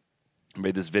writer,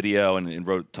 made this video and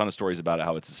wrote a ton of stories about it,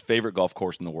 how it's his favorite golf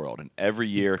course in the world, and every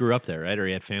year Grew up there, right? Or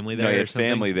he had family there. no, he or had something?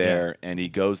 family Yeah. there, and he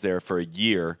goes there for a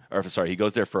year, or sorry, he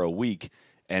goes there for a week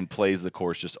and plays the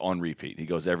course just on repeat. He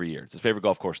goes every year. It's his favorite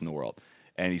golf course in the world,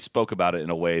 and he spoke about it in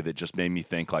a way that just made me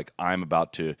think like I'm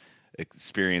about to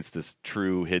experience this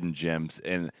true hidden gems.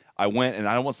 And I went, and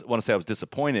I don't want to say I was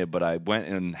disappointed, but I went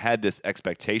and had this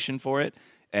expectation for it,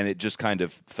 and it just kind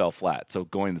of fell flat. So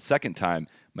going the second time,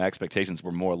 my expectations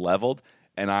were more leveled.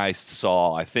 And I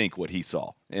saw, I think, what he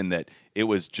saw, in that it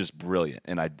was just brilliant.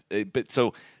 And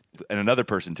another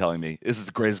person telling me this is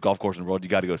the greatest golf course in the world, you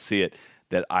got to go see it.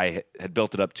 That I had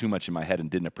built it up too much in my head and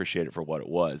didn't appreciate it for what it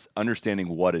was. Understanding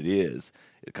what it is,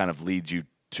 it kind of leads you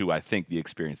to, I think, the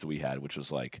experience that we had, which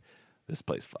was like, this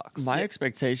place fucks. My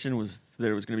expectation was that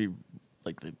it was going to be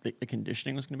like the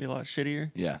conditioning was going to be a lot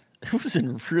shittier. Yeah, It was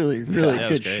in really, really that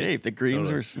was good great. shape. The greens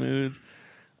Totally. were smooth.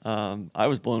 I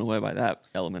was blown away by that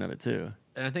element of it too.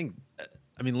 And I think,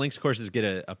 I mean, links courses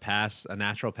get a pass, a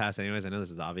natural pass anyways. I know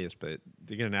this is obvious, but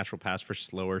they get a natural pass for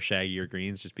slower, shaggier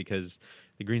greens just because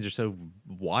the greens are so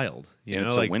wild. You And know,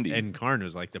 it's so like, windy. And Karn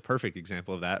was like the perfect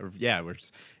example of that. Yeah, where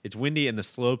it's windy and the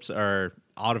slopes are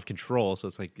out of control. So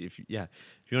it's like, if you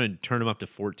want to turn them up to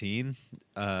 14,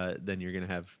 then you're going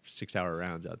to have 6-hour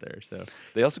rounds out there. So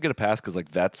they also get a pass because like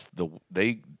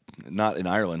they not in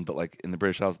Ireland, but like in the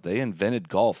British Isles, they invented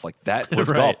golf. Like that was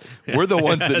Right. golf. We're the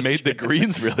ones that That's made the true.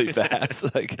 greens really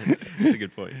fast. Like that's a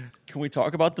good point. Can we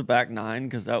talk about the back nine?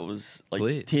 Because that was like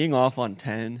Please. teeing off on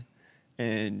 10,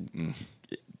 and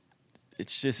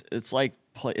it's like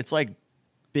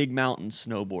big mountain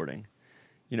snowboarding.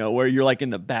 You know, where you're like in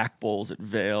the back bowls at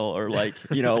Vail, or like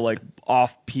like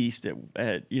off piste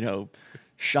at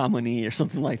Chamonix or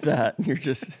something like that. And you're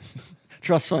just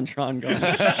trust fund Sean going.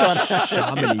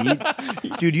 Chamonix,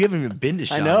 dude, you haven't even been to I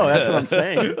Chamonix. know, that's what I'm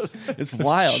saying. It's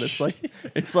wild. It's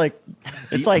like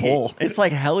hole. it's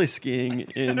like heli skiing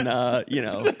in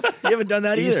You haven't done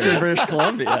that Eastern either. British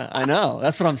Columbia. I know.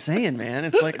 That's what I'm saying, man.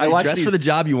 It's like I watch Dress these for the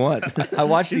job you want. I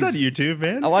watch He's these on YouTube,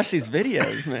 man. I watch these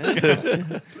videos,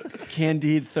 man.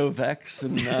 Candide Thovex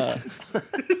and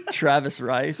Travis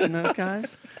Rice and those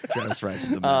guys. Travis Rice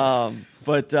is amazing.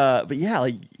 But yeah,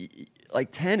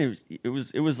 like 10, it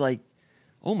was like,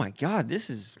 oh my god, this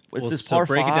is Well, this so par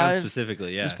break five. it down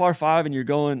specifically, It's yeah. this par 5, and you're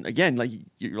going again. Like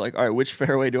you're like, all right, which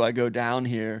fairway do I go down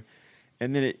here?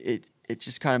 And then it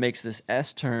just kind of makes this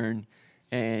S turn,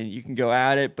 and you can go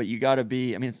at it, but you got to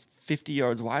be. I mean, it's 50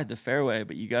 yards wide the fairway,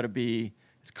 but you got to be.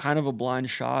 It's kind of a blind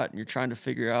shot, and you're trying to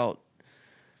figure out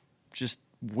just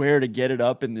where to get it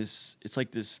up in this. It's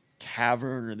like this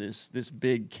cavern or this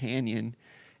big canyon,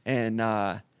 and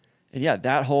yeah,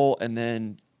 that hole, and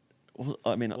then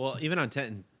I mean, Well, even on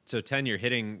 10, so 10, you're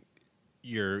hitting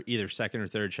your either second or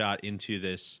third shot into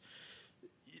this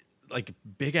like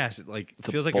big ass, like it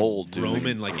a feels like bowl, a dude. It's like a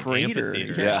Roman like crater.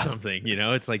 amphitheater Yeah. or something. You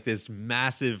know, it's like this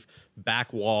massive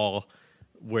back wall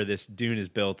where this dune is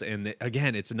built, and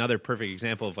again, it's another perfect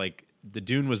example of like the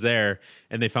dune was there,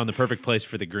 and they found the perfect place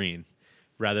for the green,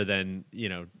 rather than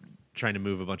trying to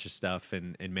move a bunch of stuff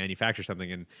and manufacture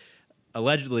something. And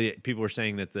allegedly, people were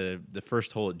saying that the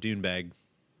first hole at Dunebag,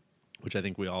 which I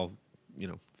think we all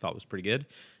thought was pretty good,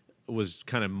 was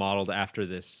kind of modeled after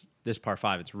this par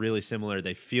 5. It's really similar.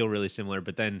 They feel really similar.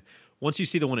 But then once you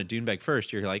see the one at Dunebag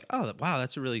first, you're like, oh wow,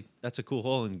 that's a cool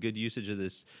hole and good usage of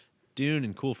this dune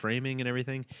and cool framing and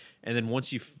everything. And then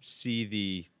once you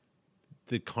see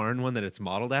the Karn one that it's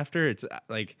modeled after, it's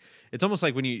like it's almost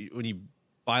like when you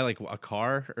buy like a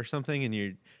car or something, and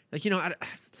you're like,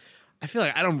 I feel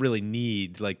like I don't really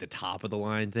need like the top of the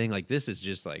line thing. Like this is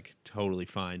just like totally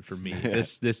fine for me.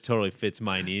 This totally fits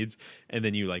my needs. And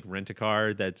then you like rent a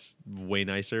car that's way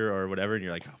nicer or whatever, and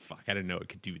you're like, oh fuck, I didn't know it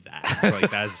could do that. So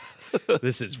like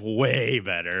this is way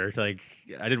better. Like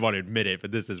I didn't want to admit it,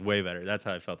 but this is way better. That's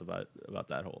how I felt about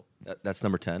that hole. That's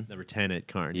number 10. Number 10 at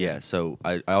Karn. Yeah. So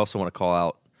I also want to call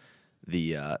out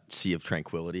the Sea of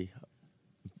Tranquility.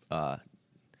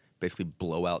 Basically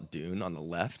blowout dune on the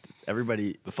left. The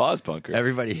Foz bunker.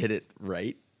 Everybody hit it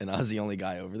right, and I was the only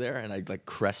guy over there. And I like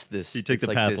crest this. You took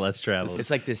the path less traveled. It's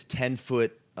like this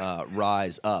 10-foot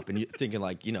rise up, and you're thinking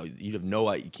like you have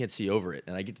you can't see over it.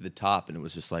 And I get to the top, and it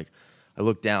was just like I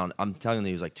looked down. I'm telling you,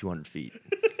 it was like 200 feet,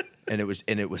 and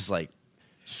it was like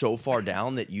so far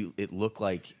down that it looked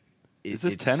like. Is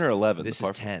this 10 or 11? This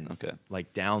is 10. Okay,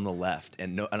 like down the left,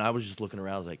 and I was just looking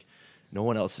around. I was like, no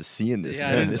one else is seeing this.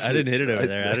 Yeah, man. I didn't hit it over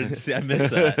there. I missed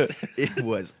that. It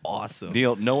was awesome.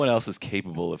 Neil, no one else is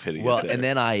capable of hitting it there. And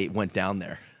then I went down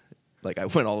there. Like I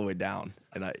went all the way down,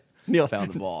 and I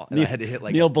found the ball. And Neil, I had to hit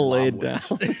like Neil a belayed lob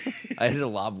down. wedge. I hit a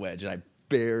lob wedge, and I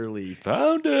barely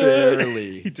found it.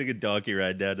 Barely. He took a donkey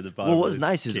ride down to the bottom. Well, what was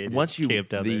nice is once you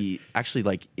camped out there. actually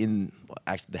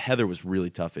the heather was really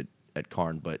tough at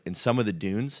Karn, but in some of the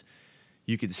dunes,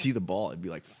 you could see the ball. It'd be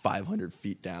like 500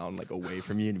 feet down, like away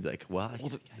from you, and you'd be like, "Well,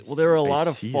 there were a lot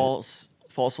of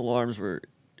false alarms where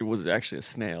it was actually a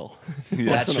snail.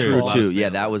 That's true too. Yeah,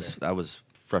 that was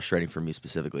frustrating for me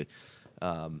specifically.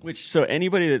 So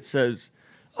anybody that says,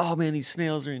 "Oh man, these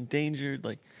snails are endangered,"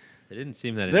 like it didn't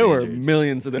seem that there endangered. were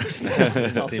millions of those snails.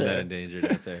 It didn't seem that endangered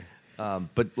out there.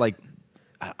 But like,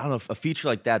 I don't know, a feature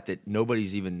like that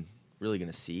nobody's even really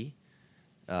going to see.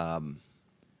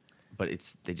 But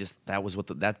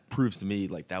that proves to me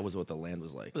like that was what the land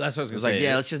was like. Well, that's what I was going to say. Like,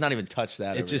 yeah, let's just not even touch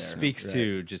that. It just there. speaks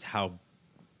to just how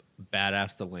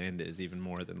badass the land is, even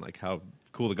more than like how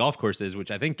cool the golf course is, which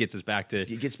I think gets us back to.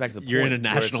 It gets back to the you're point in a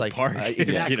where it's national like, park.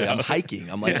 Exactly. I'm hiking.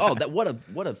 I'm like, oh,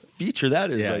 what a feature that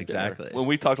is. Yeah, right exactly. there. When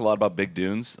we talked a lot about big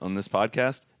dunes on this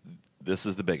podcast, this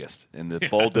is the biggest and the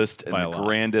boldest and by the a lot.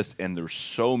 grandest, and there's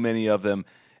so many of them.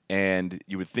 And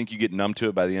you would think you get numb to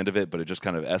it by the end of it, but it just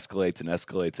kind of escalates and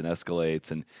escalates and escalates.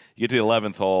 And you get to the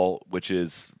 11th hole, which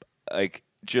is like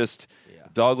just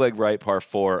dogleg right par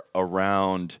 4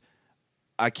 around,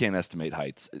 I can't estimate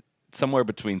heights, somewhere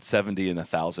between 70 and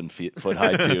 1,000 foot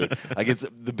high dune. Like it's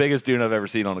the biggest dune I've ever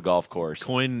seen on a golf course.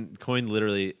 Coin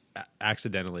literally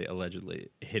accidentally, allegedly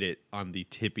hit it on the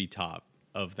tippy top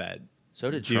of that. So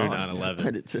did Dune Tron. on 11.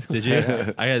 I did too. Did you?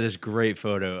 I got this great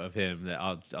photo of him that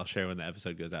I'll share when the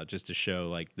episode goes out, just to show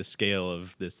like the scale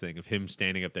of this thing, of him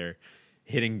standing up there,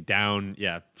 hitting down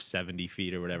 70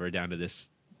 feet or whatever down to this.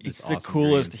 It's awesome the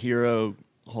coolest green. hero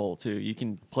hole too. You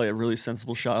can play a really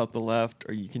sensible shot up the left,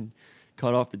 or you can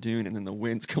cut off the dune, and then the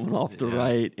wind's coming off the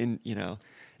right, and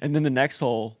and then the next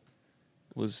hole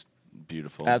was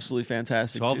Beautiful. absolutely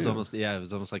fantastic. 12 is too. almost it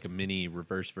was almost like a mini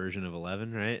reverse version of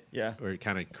 11, right? Yeah. Where it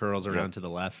kind of curls around to the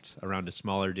left, around a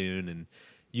smaller dune, and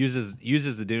uses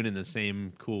the dune in the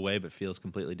same cool way, but feels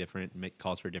completely different.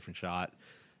 Calls for a different shot.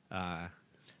 I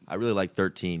really like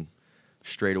 13,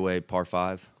 straightaway par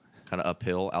 5, kind of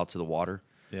uphill out to the water.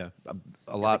 Yeah.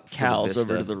 A lot for the cows vista.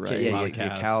 over to the right. Yeah, A lot of yeah,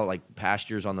 cows. cow like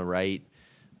pastures on the right,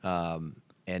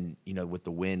 and with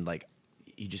the wind, like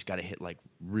you just got to hit like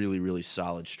really really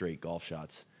solid straight golf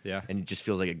shots. Yeah. And it just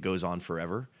feels like it goes on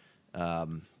forever.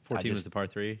 14 was the par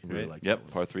 3, really right? like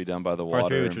Yep, par 3 down by the water. Par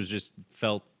 3, which was just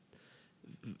felt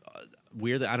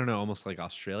weird. I don't know, almost like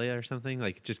Australia or something.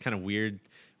 Like just kind of weird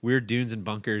dunes and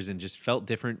bunkers, and just felt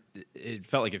different. It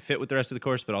felt like it fit with the rest of the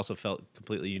course, but also felt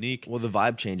completely unique. Well, the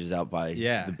vibe changes out by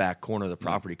Yeah. the back corner of the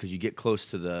property because you get close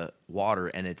to the water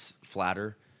and it's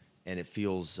flatter, and it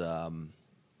feels a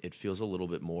little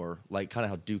bit more like kind of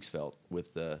how Duke's felt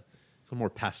with the. It's a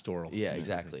more pastoral. Yeah,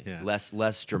 exactly. Yeah.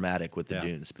 Less dramatic with the Yeah.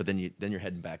 dunes, but then you're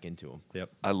heading back into them. Yep.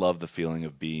 I love the feeling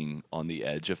of being on the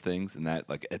edge of things, and that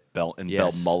like at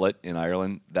Yes. Belmullet in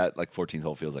Ireland, that like 14th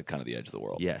hole feels like kind of the edge of the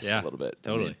world. Yes. Yeah. a little bit.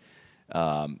 Totally.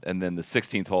 And then the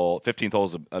 15th hole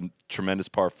is a tremendous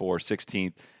par 4.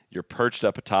 16th, you're perched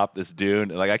up atop this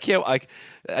dune. And like I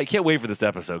can't wait for this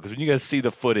episode, because when you guys see the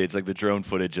footage, like the drone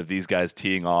footage of these guys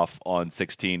teeing off on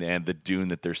 16 and the dune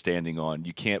that they're standing on,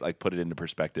 you can't like put it into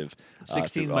perspective.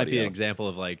 16 through might be audio. an example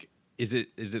of like, is it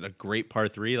a great par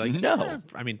 3? Like, No.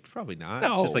 I mean, probably not.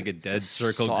 No. It's just like a dead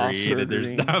circle saucer green, and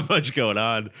there's green. not much going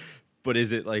on. But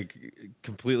is it like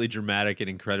completely dramatic and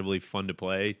incredibly fun to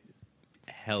play?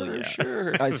 hell For yeah.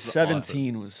 sure. Guys,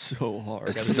 17 was so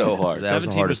hard. So hard. That was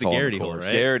the 17 was hardest the hole on the Garrity hole, course.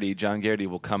 right? John Garrity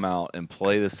will come out and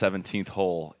play the 17th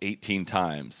hole 18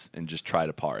 times and just try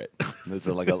to par it. It's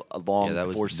like a long Yeah, that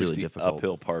was 460 really difficult.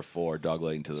 uphill par 4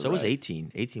 doglegging to the So right. was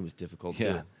 18. 18 was difficult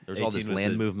Yeah. too. There was all 18 this was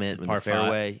land the movement in par the five.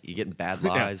 fairway. You getting bad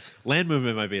lies. Land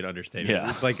movement might be an understatement. Yeah.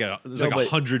 It's like a No,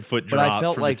 100-foot But drop I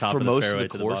felt from like the top for of most fairway of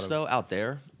the to course bottom. though, out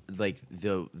there, like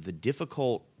the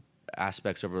difficult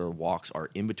aspects of the walks are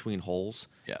in between holes.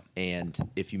 Yeah. And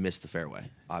if you miss the fairway,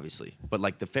 obviously. But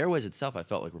like the fairways itself, I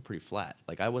felt like were pretty flat.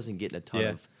 Like I wasn't getting a ton Yeah.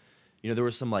 of, there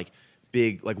was some like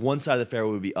big, like one side of the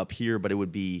fairway would be up here, but it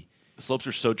would be. The slopes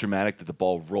are so dramatic that the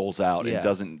ball rolls out Yeah. and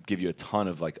doesn't give you a ton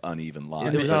of like uneven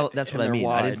lines. There was not, that's and what I they're mean.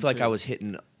 I didn't wide, feel like too. I was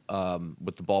hitting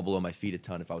with the ball below my feet a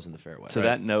ton if I was in the fairway. To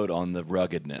that note on the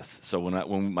ruggedness, so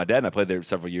when my dad and I played there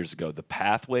several years ago, the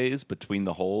pathways between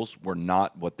the holes were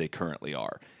not what they currently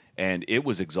are, and it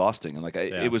was exhausting. And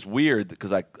Yeah. it was weird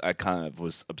because I kind of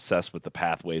was obsessed with the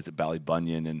pathways at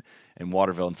Ballybunion and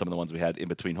Waterville and some of the ones we had in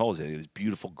between holes. They had these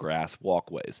beautiful grass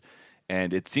walkways.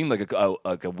 And it seemed like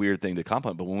a weird thing to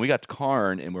compliment, but when we got to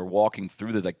Cairn and we're walking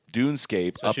through the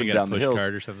dunescape up Especially and you got a down the push hills,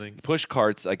 cart or something. push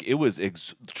carts, like it was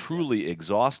truly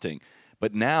exhausting.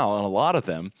 But now on a lot of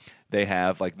them, they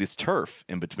have like this turf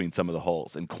in between some of the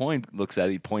holes. And Coyne looks at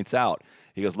it, he points out,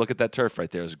 he goes, "Look at that turf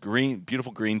right there. It's green,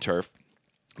 beautiful green turf.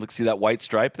 Look, see that white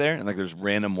stripe there? And like there's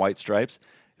random white stripes.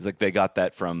 He's like, they got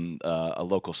that from a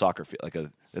local soccer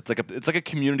field, it's like a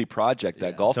community project,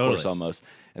 that golf course totally. almost,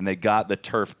 and they got the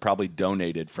turf probably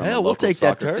donated from Yeah, a we'll local take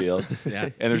that soccer turf. field. Yeah.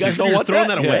 And You there's guys just don't You're want throwing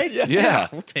that? that away? Yeah.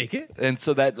 We'll take it. And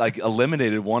so that like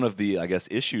eliminated one of the, I guess,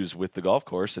 issues with the golf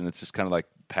course, and it's just kind of like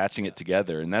patching it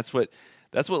together. And that's what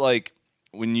like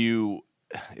when you,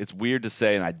 it's weird to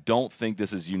say, and I don't think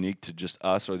this is unique to just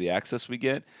us or the access we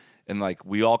get. And like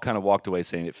we all kind of walked away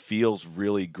saying it feels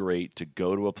really great to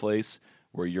go to a place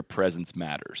where your presence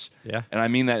matters. Yeah. And I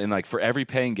mean that in like for every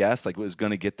paying guest, like was going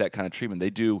to get that kind of treatment. They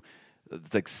do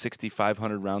it's like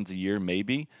 6,500 rounds a year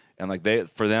maybe. And like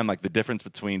for them, like the difference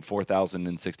between 4,000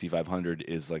 and 6,500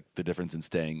 is like the difference in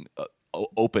staying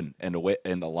open and away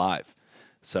and alive.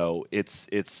 So it's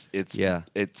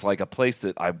like a place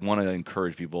that I want to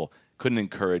encourage people. Couldn't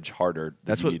encourage harder.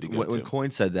 That's you what need to go when to.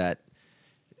 Coyne said that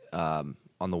on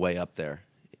the way up there.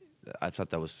 I thought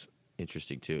that was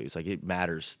interesting too. It's like it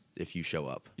matters if you show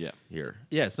up. Yeah. Here.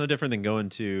 Yeah, it's no different than going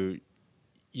to,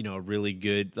 a really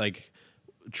good, like,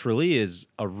 Tralee is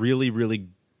a really, really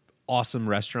awesome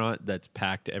restaurant that's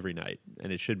packed every night,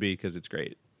 and it should be because it's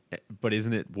great. But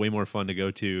isn't it way more fun to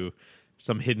go to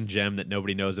some hidden gem that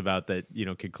nobody knows about that,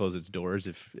 could close its doors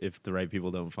if the right people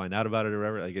don't find out about it or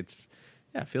whatever? Like, it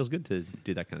feels good to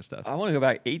do that kind of stuff. I want to go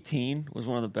back. 18 was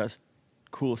one of the best,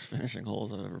 coolest finishing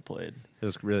holes I've ever played. It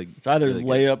was really. It's either really good.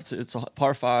 layup to, it's a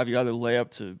par 5. You either lay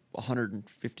up to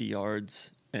 150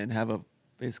 yards and have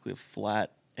basically a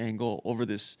flat angle over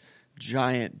this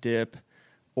giant dip,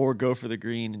 or go for the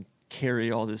green and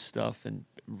carry all this stuff and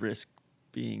risk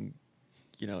being,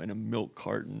 in a milk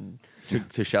carton.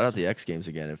 To shout out the X Games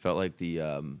again, it felt like the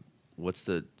what's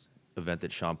the event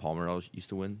that Sean Palmer always used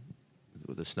to win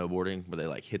with the snowboarding, where they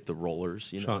like hit the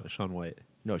rollers. Sean White.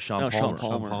 No, Sean No, Palmer.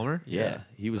 Sean Sean Palmer? Yeah,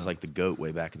 he was like the GOAT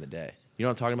way back in the day. You know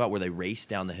what I'm talking about? Where they race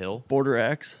down the hill. Border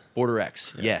X. Border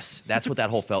X. Yes, that's what that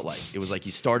hole felt like. It was like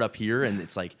you start up here and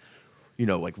it's like,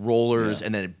 like rollers,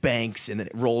 and then it banks, and then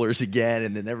it rollers again,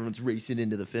 and then everyone's racing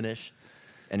into the finish.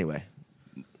 Anyway,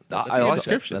 I good like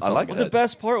description. that. That's I all. like Well, that. the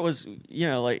best part was,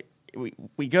 like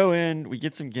we go in, we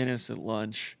get some Guinness at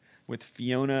lunch with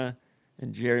Fiona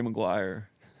and Jerry Maguire,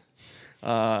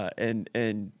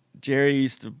 and Jerry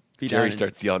used to be Jerry down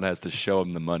starts yelling at us to show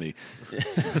him the money.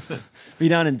 be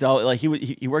down in Dublin. Like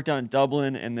he worked down in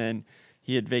Dublin, and then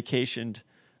he had vacationed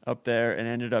up there and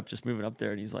ended up just moving up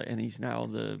there. And he's now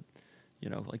the,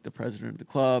 like the president of the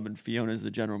club, and Fiona's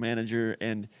the general manager,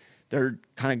 and they're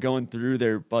kind of going through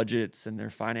their budgets and their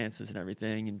finances and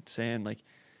everything, and saying like,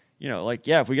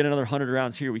 if we get another 100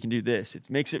 rounds here, we can do this. It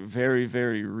makes it very,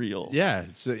 very real. Yeah.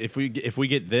 So if we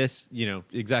get this,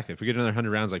 exactly. If we get another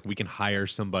 100 rounds, like we can hire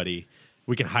somebody,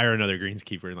 we can hire another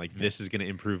greenskeeper, and like this is going to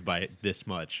improve by this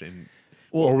much, and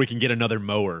or we can get another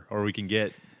mower, or we can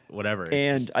get whatever. It's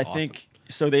And just I awesome. think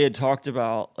so. They had talked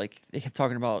about they kept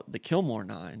talking about the Kilmore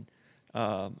 9,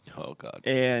 Oh God!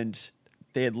 and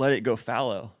they had let it go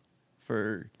fallow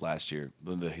for. Last year,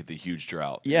 the huge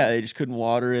drought. Yeah, they just couldn't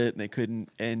water it, and they couldn't,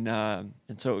 and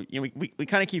so we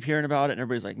kind of keep hearing about it, and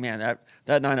everybody's like, man,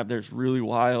 that 9 up there is really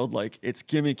wild, like it's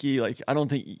gimmicky, like I don't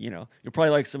think you'll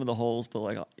probably like some of the holes, but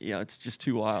like it's just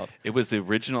too wild. It was the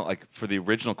original, like for the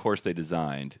original course they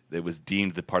designed, it was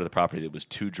deemed the part of the property that was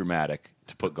too dramatic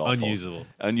to put golf holes. Unusable.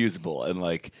 Unusable, and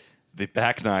like the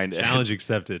back nine Challenge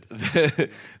accepted.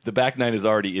 the back nine is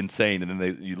already insane, and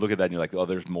then you look at that and you're like, oh,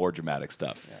 there's more dramatic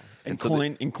stuff. Yeah. And so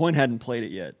Coyne hadn't played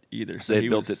it yet either. So they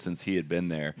built it since he had been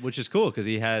there, Which is cool because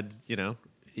he had,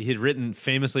 he had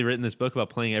famously written this book about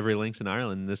playing every links in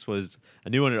Ireland. This was a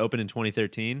new one. It opened in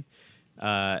 2013.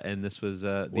 And this was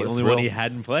the only one he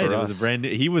hadn't played. It was a brand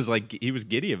new. He was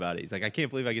giddy about it. He's like, I can't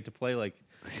believe I get to play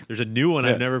there's a new one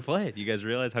I've never played. You guys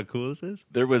realize how cool this is?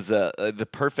 There was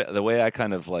the way I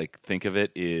kind of think of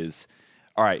it is,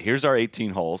 all right, here's our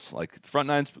 18 holes. Like front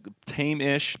nine's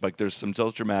tame-ish, there's some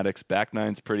self dramatics. Back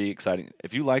nine's pretty exciting.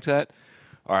 If you like that,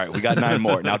 all right, we got 9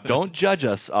 more. Now, don't judge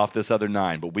us off this other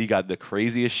 9, but we got the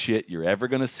craziest shit you're ever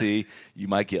going to see. You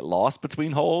might get lost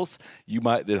between holes.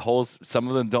 Some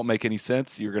of them don't make any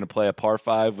sense. You're going to play a par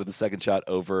 5 with the second shot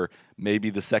over maybe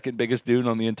the second biggest dune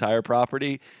on the entire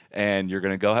property, and you're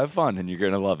going to go have fun, and you're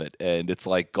going to love it. And it's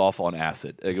like golf on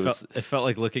acid. It felt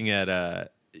like looking at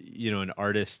an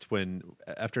artist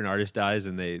after an artist dies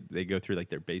and they go through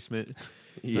their basement.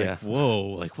 Yeah.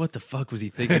 Whoa, what the fuck was he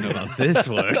thinking about this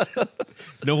one?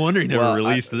 No wonder he never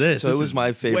released this. So this it was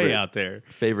my favorite, way out there.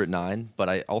 Favorite 9, but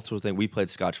I also think we played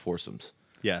Scotch foursomes.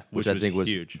 Yeah, which I think was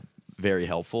huge. Very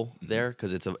helpful there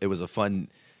because it was a fun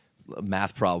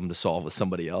math problem to solve with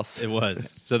somebody else. It was.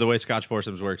 So the way Scotch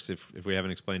foursomes works, if we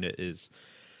haven't explained it, is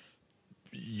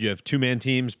you have 2-man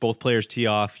teams, both players tee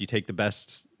off, you take the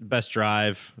best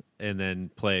drive and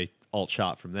then play alt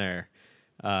shot from there.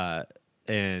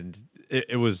 And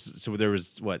it was, so there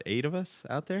was 8 of us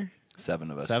out there?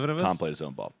 7 of us. 7 of us? Tom played his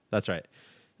own ball. That's right.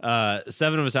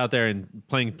 7 of us out there and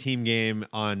playing a team game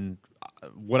on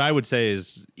what I would say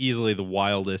is easily the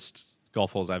wildest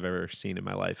golf holes I've ever seen in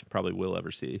my life, probably will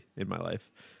ever see in my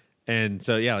life. And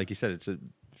so, yeah, like you said, it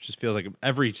just feels like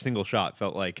every single shot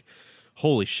felt like,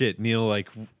 holy shit, Neil,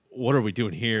 what are we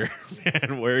doing here?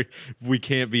 Man, we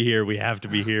can't be here. We have to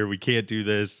be here. We can't do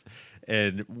this.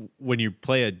 And when you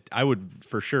play I would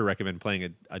for sure recommend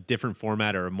playing a different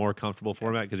format or a more comfortable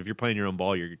format, because if you're playing your own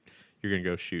ball, you're going to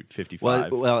go shoot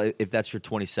 55. Well, if that's your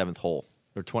 27th hole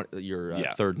or your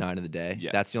third 9 of the day,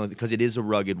 that's the only, because it is a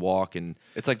rugged walk, and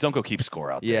it's like, don't go keep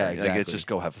score out there. Yeah, exactly. Just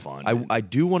go have fun. I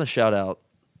do want to shout out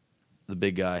the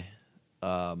big guy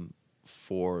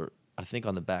for, I think,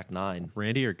 on the back 9.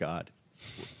 Randy or God?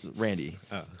 Randy.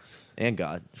 Oh. And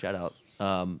God. Shout out.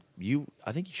 I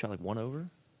think you shot 1 over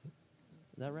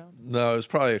that round? No, it was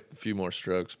probably a few more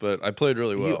strokes, but I played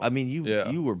really well.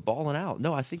 You were balling out.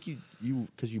 No, I think you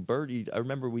because you birdied. I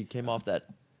remember we came off that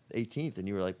 18th, and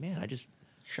you were like, man, I just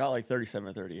shot 37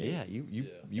 or 38. Yeah,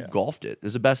 you golfed it. It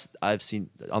was the best I've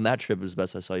seen on that trip. It was the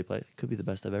best I saw you play. It could be the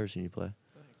best I've ever seen you play.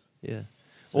 Yeah.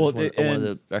 So I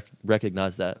wanted to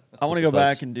recognize that. I want to go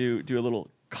back and do a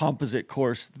little composite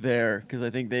course there, because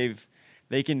I think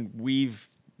they can weave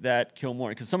that Kilmore,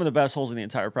 because some of the best holes in the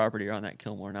entire property are on that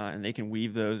Kilmore 9, and they can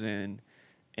weave those in,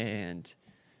 and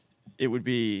it would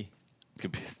be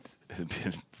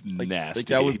nasty.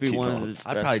 That would be one of the best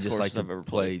I'd probably just like courses I've to ever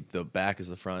play played. the back as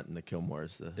the front and the Kilmore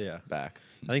as the back.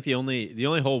 I think the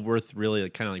only hole worth really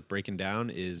kind of breaking down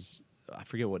is, I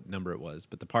forget what number it was,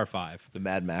 but the par 5. The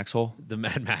Mad Max hole? The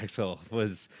Mad Max hole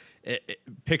was,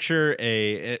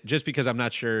 picture just because I'm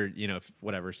not sure, if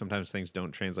whatever, sometimes things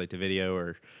don't translate to video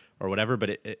or whatever, but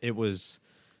it was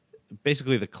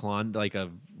basically a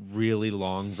really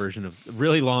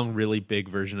long, really big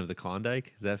version of the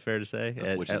Klondike. Is that fair to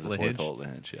say? Which is the fourth hole at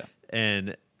Lahinch, yeah.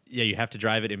 And yeah, you have to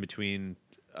drive it in between,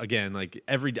 again,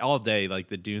 all day,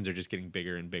 the dunes are just getting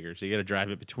bigger and bigger. So you got to drive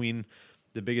it between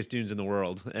the biggest dunes in the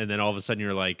world. And then all of a sudden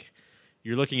you're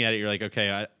looking at it, you're like,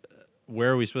 okay,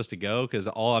 where are we supposed to go? Because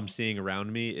all I'm seeing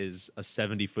around me is a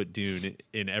 70-foot dune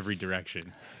in every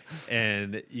direction.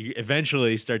 And you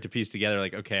eventually start to piece together,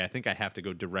 okay, I think I have to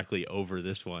go directly over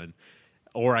this one,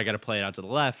 or I got to play it out to the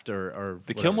left, or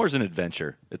the Kilmore's an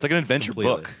adventure. It's like an adventure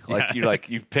Completely. book.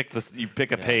 You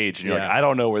pick a page, and you're like, I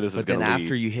don't know where this is going to lead. But then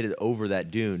after you hit it over that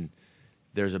dune,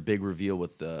 there's a big reveal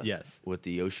with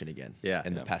the ocean again,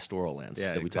 and the pastoral lands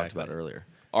that we talked about earlier.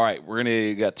 All right,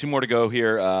 we got 2 more to go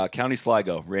here. County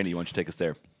Sligo. Randy, why don't you take us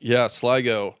there? Yeah,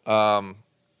 Sligo.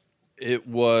 It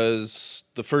was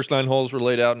the first 9 holes were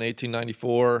laid out in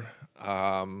 1894.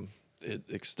 It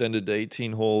extended to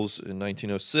 18 holes in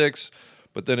 1906,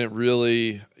 but then it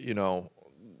really,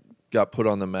 got put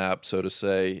on the map, so to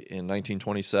say, in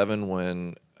 1927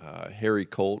 when Harry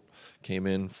Colt came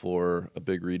in for a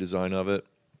big redesign of it.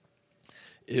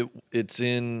 It's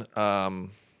in.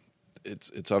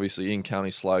 It's obviously in County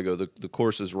Sligo. The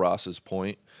course is Ross's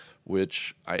Point,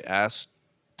 which I asked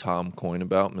Tom Coyne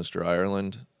about, Mr.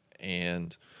 Ireland,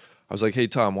 and I was like, "Hey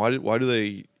Tom, why do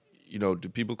they, do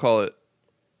people call it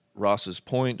Ross's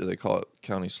Point? Do they call it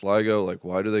County Sligo? Like,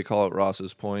 why do they call it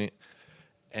Ross's Point?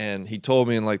 And he told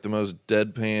me in like the most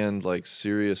deadpan, like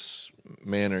serious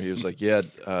manner, he was like, yeah,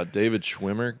 David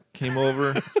Schwimmer came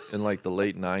over in like the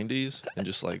late 90s and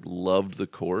just like loved the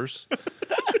course.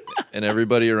 And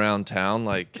everybody around town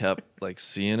like kept like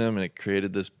seeing him, and it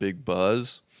created this big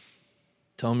buzz.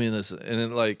 Tell me this, and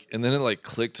then it like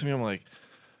clicked to me. I'm like,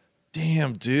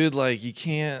 damn, dude, like you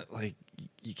can't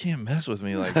mess with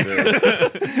me like this.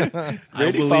 So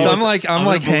I'm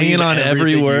like hanging on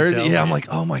every word. Yeah, I'm like,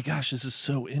 oh my gosh, this is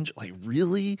so like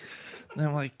really. And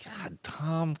I'm like, God,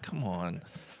 Tom, come on.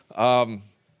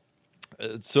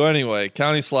 So anyway,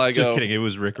 County Sligo. Just kidding. It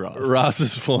was Rick Ross.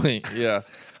 Ross's Point. Yeah.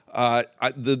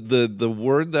 The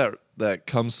word that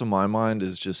comes to my mind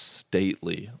is just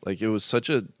stately. Like it was such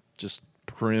a just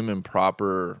prim and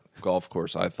proper golf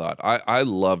course. I thought I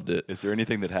loved it. Is there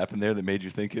anything that happened there that made you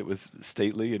think it was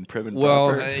stately and prim and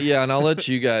Well, proper? yeah, and I'll let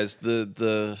you guys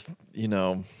the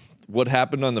what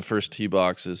happened on the first tee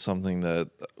box is something that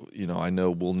I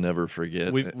know we'll never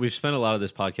forget. We've spent a lot of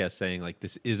this podcast saying like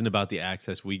this isn't about the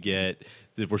access we get.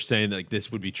 That we're saying like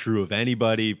this would be true of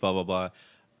anybody. Blah blah blah.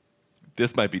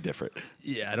 This might be different.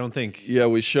 Yeah, I don't think. Yeah,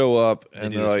 we show up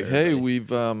and do they're this like, for "Hey,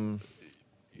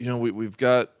 everybody." we've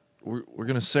got we're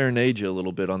gonna serenade you a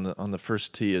little bit on the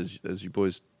first tee as you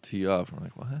boys tee off." We're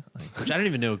like, "What?" Like, Which I don't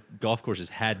even know golf courses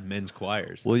had men's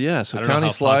choirs. well, yeah. So I don't know County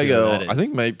how popular Sligo, that is. I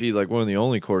think, might be like one of the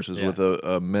only courses Yeah. with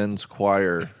a men's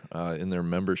choir in their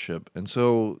membership. And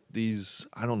so these,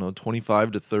 I don't know,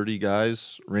 25 to 30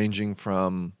 guys, ranging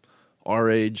from our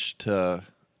age to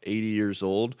 80 years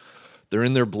old. They're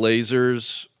in their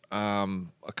blazers. A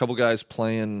couple guys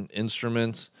playing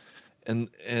instruments, and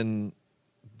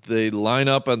they line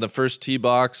up on the first tee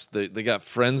box. They got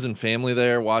friends and family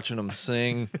there watching them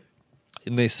sing,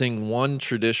 and they sing one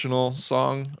traditional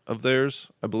song of theirs,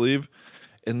 I believe,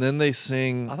 and then they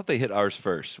sing. I thought they hit ours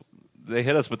first. They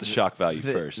hit us with the shock value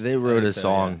first. They wrote a so,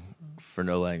 song for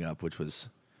No Laying Up, which was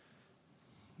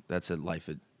that's a life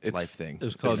thing. It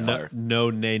was called No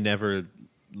Nay Never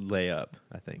Lay Up,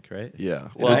 I think, right? Yeah,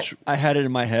 Well, which I had it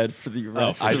in my head for the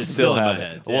rest. I It's still still in have my it.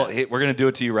 head, Well, yeah. hey, we're going to do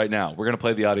it to you right now. We're going to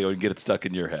play the audio and get it stuck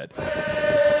in your head.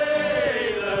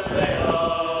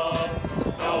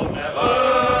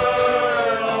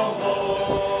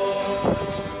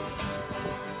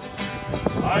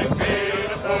 I've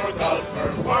been a poor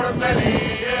golfer for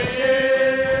many a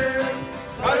year.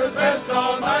 I've spent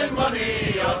all my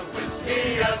money on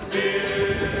whiskey and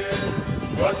beer.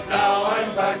 But now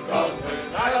I'm back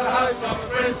golfing. I'll have some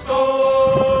great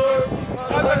scores.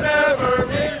 I will never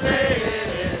be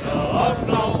laying up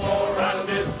no more, and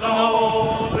it's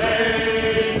no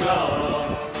laying up,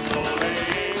 no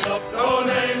laying up, no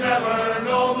laying never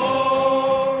no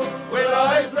more. Will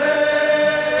I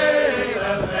play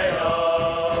the lay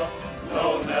up? No,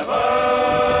 never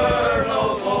no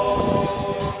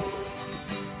more.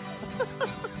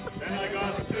 Then I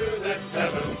got to the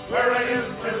seventh where I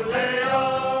used to lay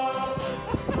up.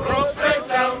 Throw straight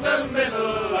down the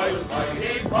middle, I was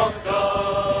mighty pumped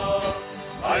up.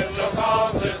 I took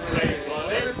on the great one,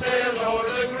 it sailed over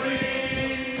the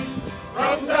green.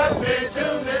 From that day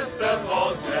to this, the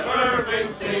ball's never been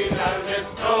seen, and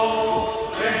it's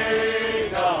no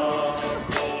laying up,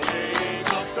 no laying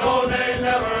up, no laying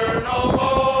never no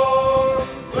more.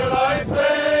 Will I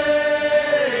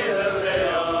play the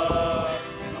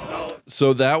layup?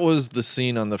 So that was the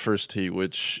scene on the first tee,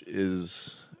 which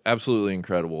is absolutely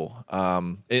incredible.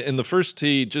 In the first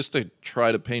tee, just to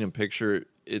try to paint a picture,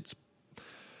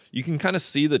 you can kind of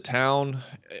see the town.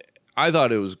 I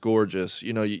thought it was gorgeous.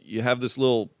 You have this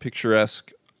little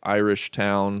picturesque Irish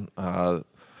town,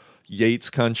 Yeats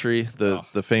country, the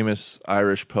famous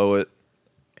Irish poet,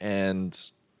 and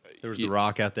There was the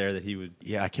rock out there that he would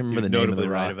Yeah, I can't he remember would the name of notably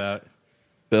the write rock.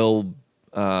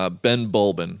 about. Ben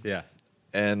Bulbin. Yeah.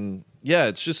 And yeah,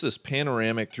 it's just this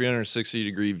panoramic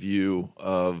 360-degree view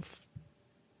of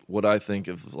what I think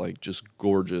of like just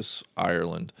gorgeous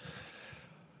Ireland.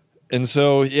 And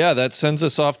so, yeah, that sends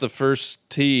us off the first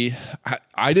tee.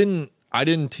 I didn't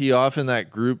tee off in that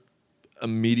group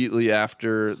immediately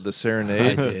after the I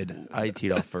serenade. did. I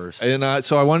teed off first. And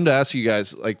so I wanted to ask you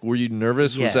guys, like, were you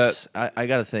nervous? Yes, Was that I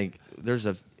got to think. There's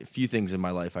a few things in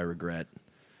my life I regret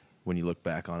when you look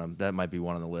back on them. That might be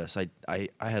one on the list. I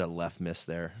had a left miss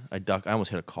there. I almost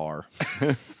hit a car,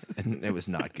 and it was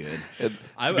not good. And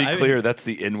to be clear, that's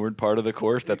the inward part of the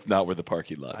course. That's not where the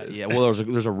parking lot is. Yeah, well,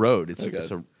 there's a road. It's Okay.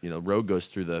 a road goes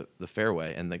through the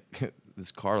fairway, and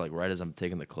this car, like right as I'm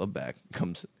taking the club back,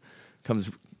 comes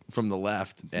from the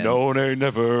left. And No, nay,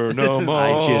 never, no more.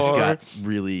 I just got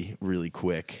really, really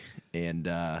quick, and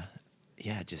I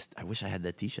wish I had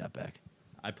that tee shot back.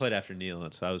 I played after Neil,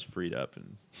 so I was freed up,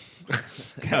 and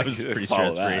I was pretty Follow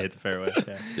stress free that. at the fairway.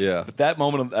 Yeah. Yeah. But that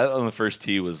moment on the first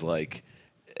tee was like,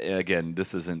 again,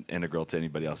 this isn't integral to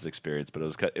anybody else's experience, but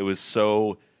it was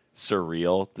so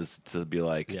surreal to be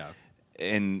like, Yeah.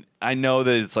 And I know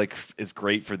that it's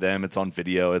great for them. It's on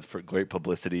video. It's for great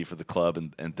publicity for the club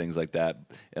and things like that.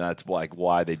 And that's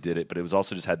why they did it. But it was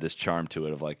also just had this charm to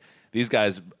it of like these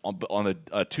guys on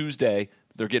a Tuesday.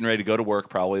 They're getting ready to go to work.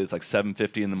 Probably it's like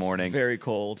 7:50 in the morning. Very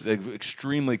cold. They're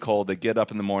extremely cold. They get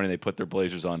up in the morning. They put their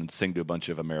blazers on and sing to a bunch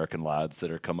of American lads that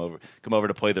are come over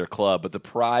to play their club. But the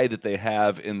pride that they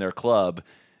have in their club,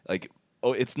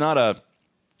 it's not a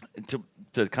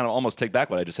to kind of almost take back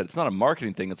what I just said. It's not a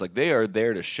marketing thing. It's like they are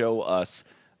there to show us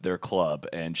their club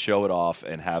and show it off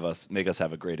and make us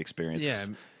have a great experience. Yeah.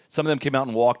 Some of them came out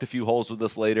and walked a few holes with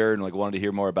us later and wanted to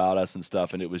hear more about us and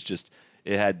stuff. And it was just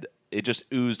it just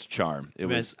oozed charm. It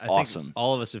was I awesome. think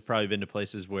all of us have probably been to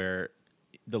places where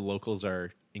the locals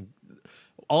are.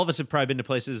 All of us have probably been to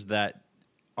places that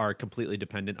are completely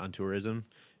dependent on tourism,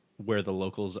 where the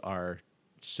locals are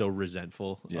so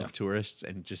resentful of tourists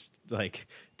and just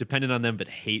dependent on them, but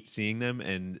hate seeing them.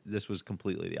 And this was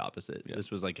completely the opposite. Yeah. This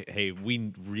was like, hey,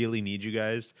 we really need you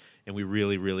guys, and we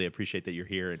really, really appreciate that you're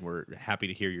here, and we're happy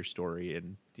to hear your story,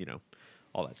 and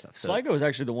all that stuff. Sligo was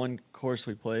actually the one course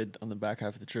we played on the back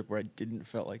half of the trip where I didn't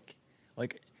feel like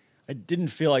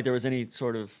there was any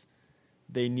sort of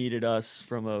they needed us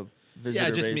from a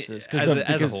visitor basis.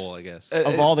 As a whole, I guess.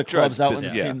 Of all the clubs, that one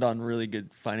business. seemed on really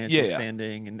good financial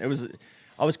standing, and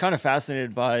I was kind of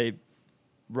fascinated by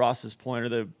Ross's point, or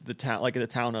the town, the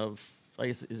town of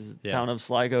town of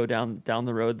Sligo down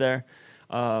the road there,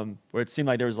 where it seemed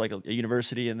like there was a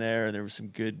university in there, and there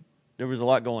was a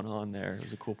lot going on there. It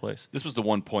was a cool place. This was the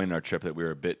one point in our trip that we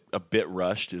were a bit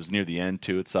rushed. It was near the end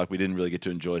too. It sucked. We didn't really get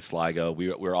to enjoy Sligo.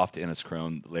 We were off to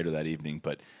Enniscrone later that evening,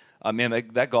 but man,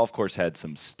 that golf course had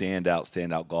some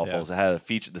standout golf holes. It had a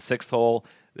feature. The sixth hole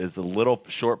is a little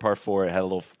short par 4. It had a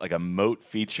little a moat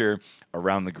feature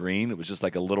around the green. It was just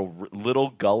like a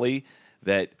little gully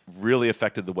that really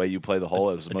affected the way you play the hole.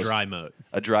 It was a dry moat.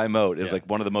 A dry moat. It was like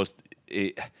one of the most.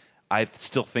 I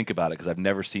still think about it because I've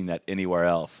never seen that anywhere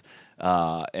else.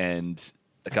 And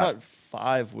I thought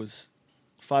five was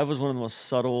one of the most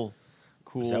subtle,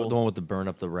 cool. Is that the one with the burn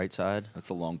up the right side? That's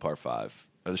the long par 5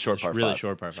 or the short par 5. Really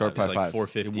short par 5. Short par 5. Like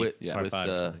 450. With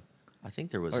 5 I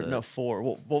think there was four.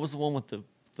 What was the one with the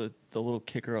little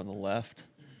kicker on the left?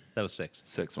 That was 6.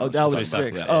 6. Oh, that was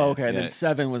 6. Oh, okay. And Yeah. then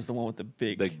 7 was the one with the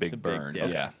big burn.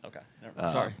 Okay. Yeah. Okay. Never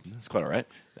mind. Sorry. That's quite all right.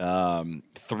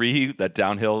 3, that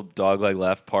downhill dogleg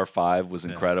left, par 5 was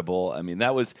incredible. I mean,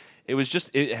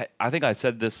 I think I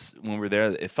said this when we were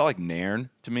there. It felt like Nairn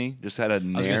to me. Just had a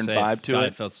Nairn vibe to it.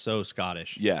 It felt so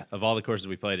Scottish. Yeah. Of all the courses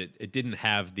we played, it didn't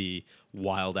have the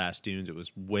wild ass dunes. It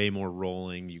was way more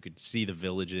rolling. You could see the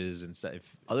villages and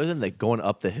stuff. Other than going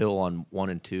up the hill on 1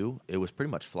 and 2, it was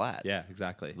pretty much flat. Yeah,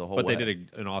 exactly. The whole but way. they did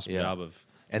an awesome job of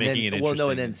and making then, it well, interesting. no,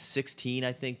 and then 16,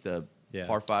 I think the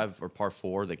par 5 or par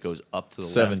 4 that goes up to the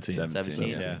 17. left. 17.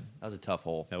 Yeah. That was a tough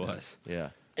hole. That was.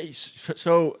 Yeah. Hey,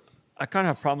 so I kind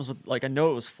of have problems with I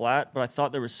know it was flat, but I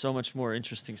thought there was so much more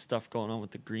interesting stuff going on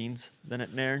with the greens than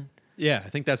at Nairn. Yeah, I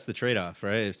think that's the trade-off,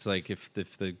 right? It's like if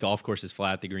the golf course is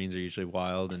flat, the greens are usually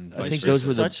wild, and I think vice those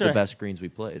versa. were the best greens we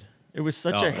played. It was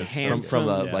such a handsome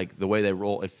from the way they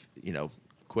roll. If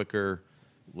quicker,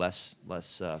 less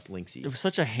linksy. It was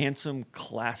such a handsome,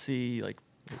 classy,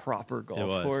 proper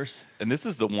golf course. And this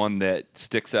is the one that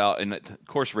sticks out. And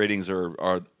course ratings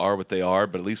are what they are,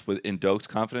 but at least in Doak's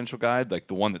confidential guide,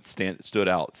 the one that stood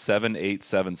out, 7, 8,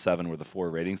 7, 7 were the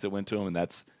 4 ratings that went to him, and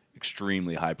that's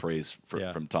extremely high praise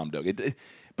from Tom Doak.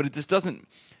 But it just doesn't.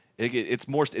 It's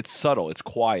more. It's subtle. It's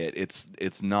quiet.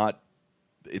 It's not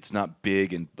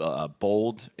big and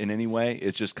bold in any way.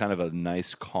 It's just kind of a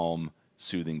nice, calm,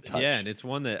 soothing touch. Yeah, and it's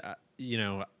one that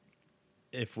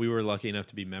if we were lucky enough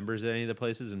to be members at any of the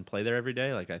places and play there every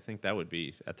day, I think that would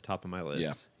be at the top of my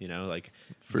list. Yeah.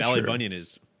 For Bally sure. Bunyan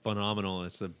is phenomenal.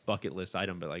 It's a bucket list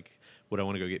item, but would I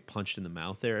want to go get punched in the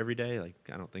mouth there every day?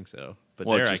 I don't think so. But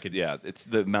I could. Yeah, it's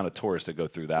the amount of tourists that go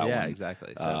through that one. Yeah,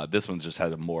 exactly. So, this one just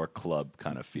has a more club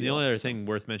kind of feel. the only other thing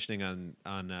worth mentioning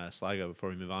on Sligo before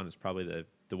we move on is probably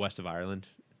the West of Ireland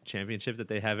Championship that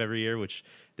they have every year, which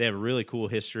they have a really cool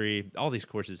history. All these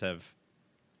courses have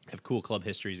cool club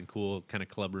histories and cool kind of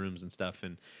club rooms and stuff.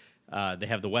 And they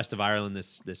have the West of Ireland,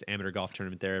 this amateur golf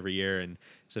tournament there every year. And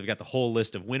so they've got the whole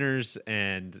list of winners,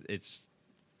 and it's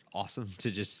awesome to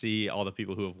just see all the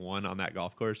people who have won on that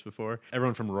golf course before.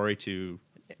 Everyone from Rory to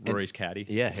Rory's caddy.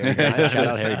 Yeah, Harry Diamond. Shout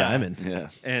out Harry Diamond. Yeah.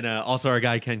 And also our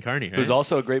guy Ken Carney, right? Who's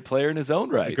also a great player in his own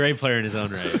right. a great player in his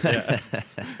own right. Yeah.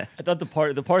 I thought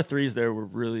the par threes there were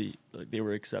really they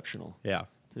were exceptional. Yeah.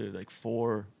 Too, like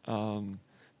 4.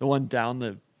 The one down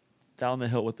the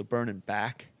hill with the burning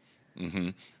back. Mm-hmm.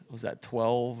 Was that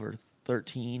 12 or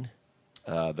 13?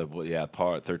 Par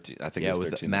 13. I think Yeah, it was with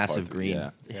 13. the massive par 3.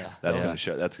 green. Yeah. That's Yeah. gonna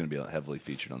show. That's gonna be heavily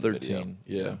featured on the 13.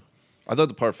 video. Yeah. I thought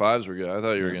the par fives were good. I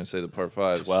thought you were going to say the par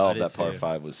fives. 12. I did That par too.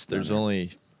 5 was. There's stunning.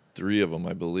 only 3 of them,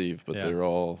 I believe, but Yeah. they're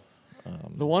all.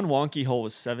 The one wonky hole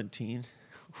was 17,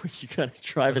 where you got to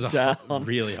drive It it was down, a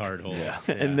really hard hole. Yeah.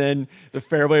 and then the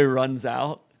fairway runs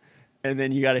out, and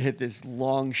then you got to hit this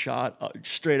long shot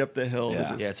straight up the hill.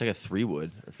 Yeah. Yeah, it's like a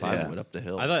 3-wood or 5-wood up the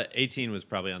hill. I thought 18 was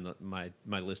probably on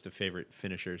my list of favorite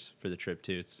finishers for the trip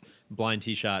too. It's blind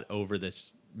tee shot over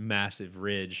this massive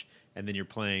ridge, and then you're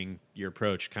playing your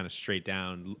approach kind of straight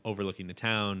down, overlooking the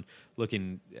town,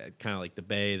 looking at kind of like the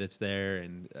bay that's there,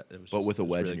 and it was but just- with a it was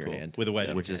wedge really in your cool. hand. With a wedge,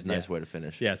 in which your is a hand, nice way to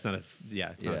finish. Yeah, it's not a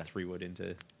not Yeah. a 3-wood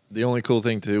into. The only cool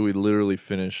thing too, we literally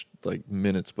finished like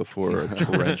minutes before a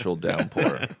torrential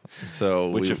downpour. So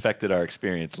Which we, affected our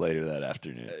experience later that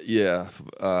afternoon. yeah,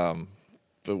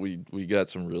 but we got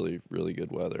some really really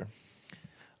good weather.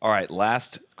 All right,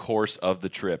 last course of the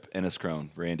trip, Enniskrone.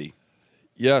 Randy,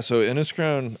 Yeah, so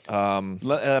Enniskrone,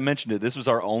 I mentioned it. This was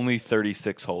our only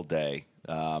 36-hole day,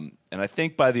 and I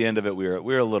think by the end of it, we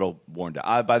were a little worn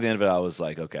down. By the end of it, I was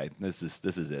like, okay, this is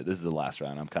it. This is the last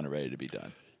round. I'm kind of ready to be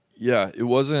done. yeah, it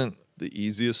wasn't the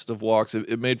easiest of walks.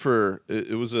 It made for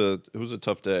it was a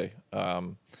tough day.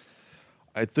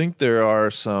 I think there are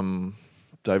some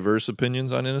diverse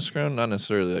opinions on Enniskrone, not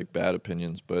necessarily like bad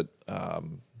opinions, but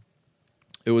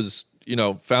it was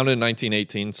founded in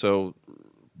 1918, so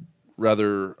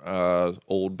rather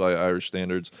old by Irish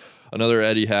standards. Another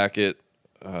Eddie Hackett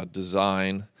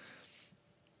design.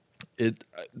 It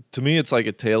to me, it's like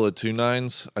a tale of two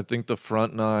nines. I think the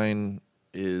front nine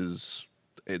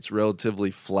it's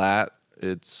relatively flat.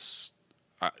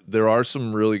 There are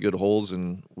some really good holes,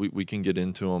 and we can get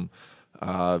into them.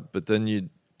 But then you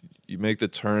make the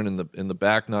turn in the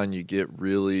back nine, you get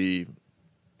really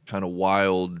kind of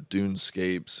wild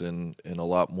dunescapes and a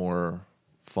lot more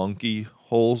funky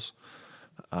holes.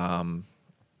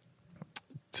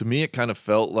 To me, it kind of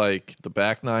felt like the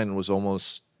back nine was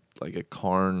almost like a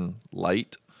Carn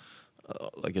light,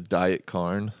 like a diet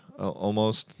Carn,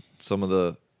 almost.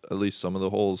 At least some of the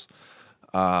holes.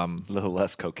 A little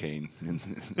less cocaine.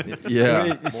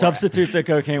 Yeah, Substitute the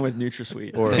cocaine with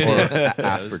NutraSweet. or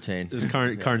aspartame. It was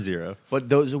Carn Zero. But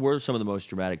those were some of the most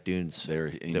dramatic dunes They're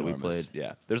that we enormous. played.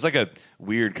 Yeah, there's like a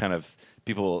weird kind of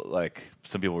people like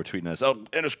some people were tweeting us, "Oh,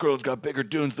 Enniskrone's got bigger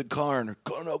dunes than Carn,"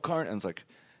 or "No, Carn," and it's like,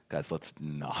 guys, let's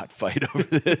not fight over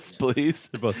this, please.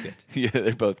 They're both good. Yeah,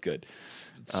 they're both good.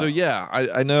 So yeah,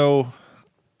 I know.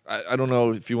 I don't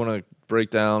know if you want to break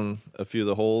down a few of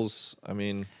the holes. I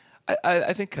mean,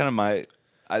 I think kind of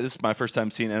this is my first time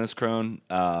seeing Enniskrone.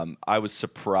 I was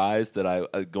surprised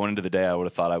that going into the day I would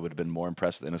have thought I would have been more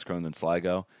impressed with Enniskrone than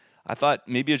Sligo. I thought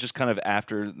maybe it was just kind of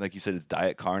after, like you said, it's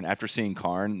Diet Carn. After seeing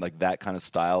Carn, like that kind of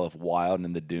style of wild and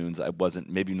in the dunes, I wasn't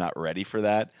maybe not ready for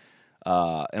that.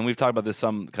 And we've talked about this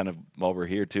some kind of while we're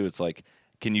here too. It's like,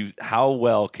 how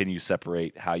well can you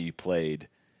separate how you played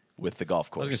with the golf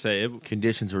I course? was gonna say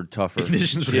Conditions were tougher.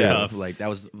 Conditions were Yeah, tough. Like that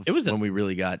was It was when we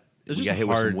really got it was we just got hit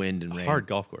with some wind and rain. hard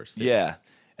golf course. Yeah.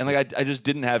 And like I just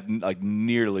didn't have like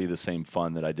nearly the same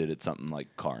fun that I did at something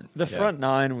like Carn. The front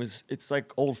nine it's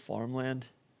like old farmland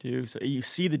too. So you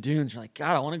see the dunes, you're like,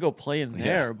 God, I want to go play in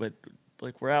there, but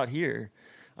like we're out here.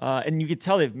 And you could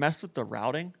tell they've messed with the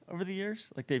routing over the years.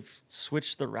 Like they've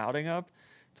switched the routing up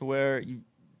to where you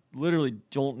literally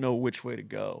don't know which way to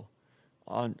go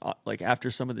on like after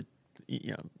some of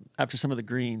the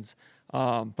greens.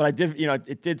 But I did,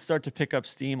 it did start to pick up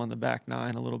steam on the back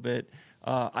nine a little bit.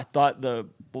 I thought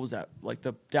what was that? Like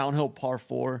the downhill par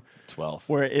 4, 12.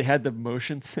 where it had the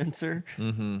motion sensor.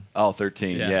 Oh,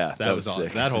 13. Yeah. that was all.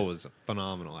 sick. That hole was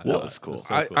phenomenal. I That thought. was cool. It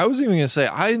so I cool. was even gonna say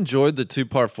I enjoyed the 2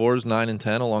 par 4s, 9 and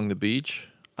 10 along the beach.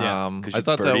 Yeah, I I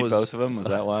thought that was both of them. Was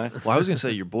that why? Well, I was gonna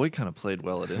say your boy kind of played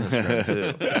well at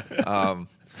Enniskrone too.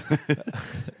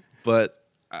 But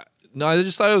no, I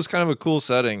just thought it was kind of a cool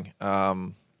setting.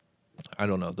 I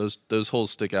don't know, those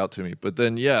holes stick out to me. But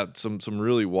then some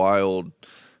really wild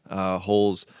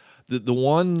holes. The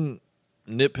one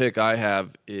nitpick I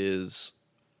have is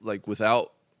like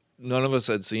none of us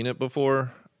had seen it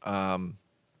before. I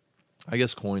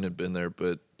guess Coyne had been there,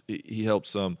 but he helped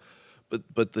some.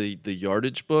 But the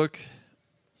yardage book.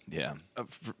 Yeah.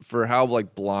 For how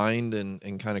like blind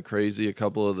and kind of crazy a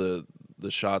couple of the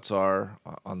the shots are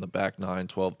on the back 9,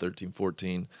 12, 13,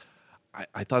 14.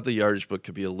 I thought the yardage book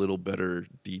could be a little better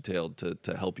detailed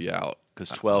to help you out. Because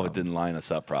 12, it didn't line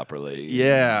us up properly.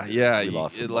 Yeah. We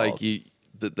lost some like balls.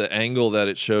 the angle that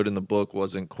it showed in the book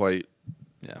wasn't quite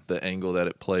Yeah. the angle that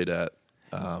it played at.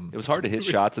 It was hard to hit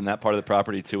shots in that part of the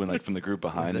property, too, and like from the group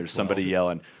behind, there's somebody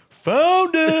yelling,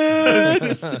 "Found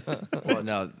it!" Well,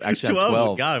 no, actually, 12. on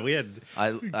 12. God, we had.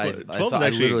 I 12 thought, was I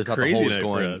actually literally a thought the crazy hole was night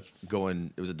for us.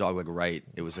 going. It was a dogleg right.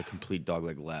 It was a complete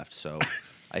dogleg left. So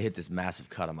I hit this massive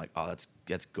cut. I'm like, oh,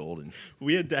 that's golden.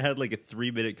 We had like a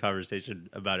 3-minute conversation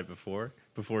about it before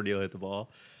Neil hit the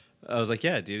ball. I was like,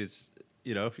 yeah, dude, it's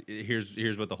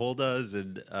here's what the hole does,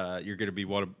 and you're gonna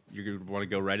want to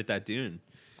go right at that dune.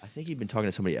 I think he'd been talking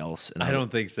to somebody else. And I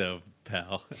don't think so,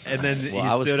 pal. And then Well, he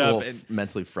I was stood a little up and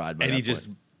mentally fried by and that he point.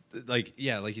 just like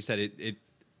you said, it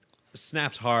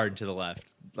snaps hard to the left,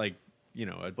 like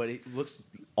But it looks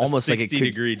almost like it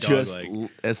 60-degree could just dogleg.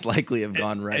 as likely have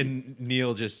gone right. And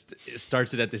Neil just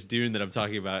starts it at this dune that I'm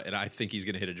talking about, and I think he's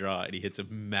going to hit a draw, and he hits a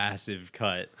massive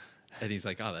cut, and he's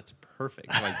like, "Oh, that's perfect!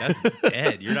 I'm like, that's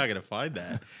dead. You're not going to find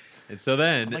that." And so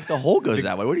then, I'm like, the hole goes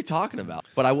that way. What are you talking about?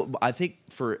 But I think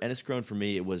for Enniskrone, for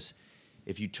me, it was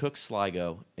if you took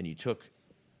Sligo and you took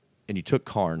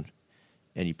Karn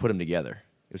and you put them together,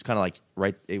 it was kind of like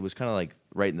right. It was kind of like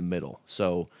right in the middle.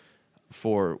 So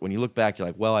for when you look back, you're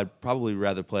like, well, I'd probably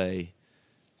rather play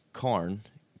Karn,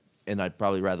 and I'd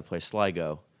probably rather play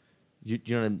Sligo. You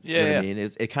know what I mean?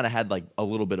 It kind of had like a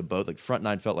little bit of both. Like the front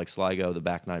 9 felt like Sligo, the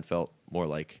back 9 felt more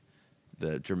like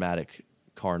the dramatic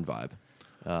Karn vibe.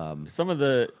 Some of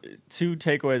the 2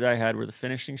 takeaways I had were the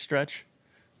finishing stretch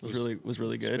was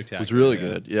really good. It was really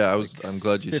good. Yeah, I'm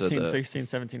glad you 15, said that. 16,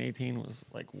 17, 18 was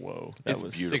like, whoa. That it's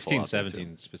was beautiful. 16, out there,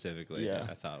 17 specifically. Yeah.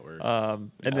 I thought were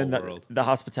and then all-world. the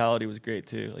hospitality was great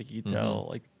too. Like you could tell,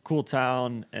 like cool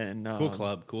town and Cool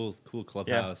club, cool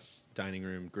clubhouse, dining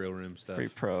room, grill room stuff.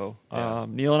 Great pro. Yeah.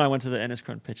 Neil and I went to the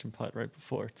Enniskrone pitch and putt right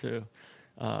before too,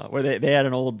 where they had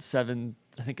an old 7.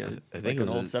 I think think like it an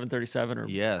was old a- 737 or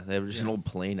Yeah, they were just an old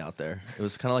plane out there. It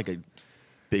was kind of like a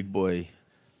big boy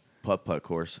putt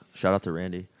course. Shout out to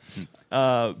Randy.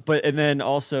 But and then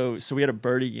also, so we had a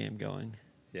birdie game going.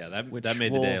 Yeah, that Which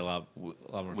made the day a will-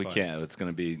 lot more We fun. can't. It's going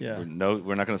to be. Yeah.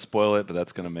 We're not going to spoil it, but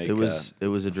that's going to make. It was a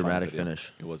fun dramatic video.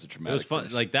 finish. It was a It dramatic. was fun.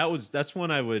 finish. Like that's one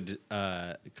I would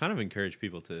kind of encourage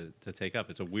people to take up.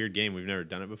 It's a weird game. We've never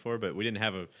done it before, but we didn't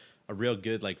have a real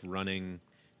good like running,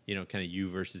 kind of you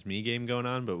versus me game going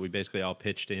on. But we basically all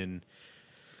pitched in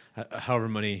however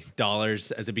many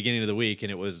dollars at the beginning of the week, and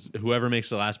it was whoever makes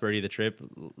the last birdie of the trip.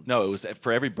 No, it was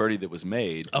for every birdie that was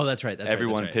made. Oh, that's right.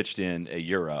 Everyone pitched in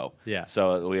 €1. Yeah.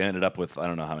 So we ended up with I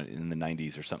don't know how many in the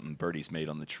 90s or something birdies made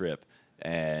on the trip,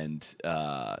 and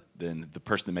then the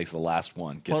person that makes the last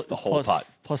one gets the whole pot.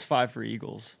 Plus 5 for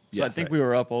eagles. So I Yes. think Right. we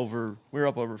were up over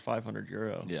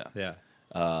 €500. Yeah. Yeah.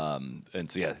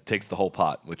 And so it takes the whole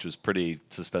pot, which was pretty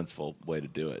suspenseful way to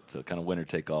do it. So kind of winner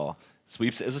take all.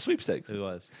 It was a sweepstakes. It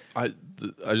was. I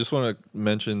just want to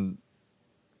mention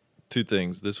 2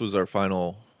 things. This was our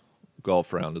final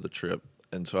golf round of the trip,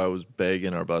 and so I was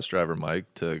begging our bus driver Mike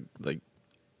to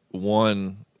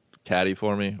one caddy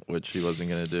for me, which he wasn't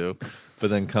going to do, but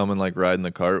then come and ride in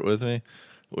the cart with me,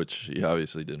 which he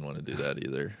obviously didn't want to do that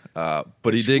either.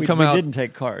 But he did come we out. didn't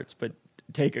take carts, but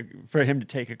for him to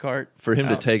take a cart. For him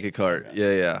to out. take a cart,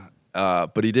 yeah.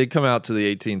 But he did come out to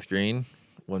the 18th green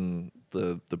when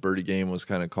the birdie game was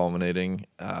kind of culminating,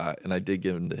 and I did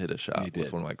give him to hit a shot You did.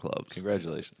 with one of my clubs.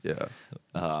 Congratulations. Yeah.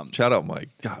 Shout out Mike.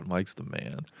 God, Mike's the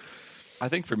man. I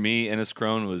think for me,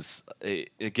 Enniskrone was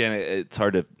again. It's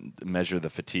hard to measure the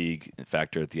fatigue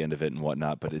factor at the end of it and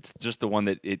whatnot, but it's just the one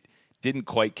that it didn't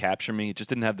quite capture me. It just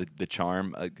didn't have the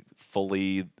charm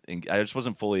fully. I just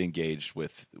wasn't fully engaged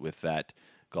with that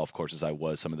golf course as I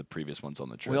was some of the previous ones on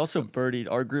the trip. We also birdied.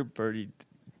 Our group birdied.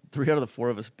 3 out of the 4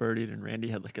 of us birdied, and Randy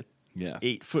had a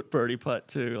 8-foot birdie putt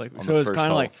too. So the it was first kind of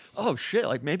hole. like, oh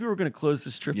shit, maybe we're gonna close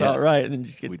this trip Yeah. out right, and then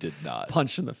just get We did not.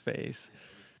 punched in the face.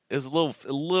 It was a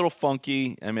little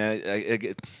funky. I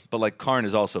mean, but Karn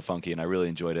is also funky, and I really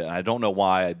enjoyed it. And I don't know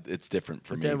why it's different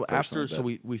for But me. then after,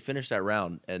 personally, so we finished that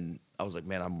round, and I was like,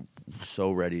 man, I'm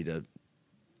so ready to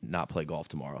not play golf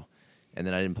tomorrow. And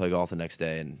then I didn't play golf the next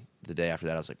day, and the day after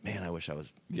that, I was like, man, I wish I was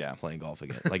playing golf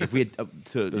again. Like if we had,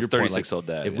 to was your point, 36-hole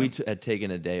day, if we had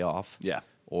taken a day off, Yeah.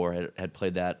 or had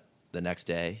played that the next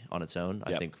day on its own,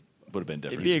 I think would have been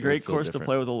different. It'd be a would great feel course to different.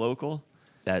 play with a local.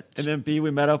 that. And then B,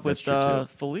 we met up with That's true, too.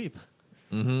 Philippe.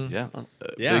 Yeah.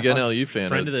 Yeah, Big NLU fan.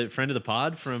 friend of the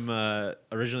pod from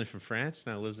originally from France,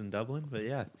 now lives in Dublin. But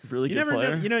yeah, Really you good never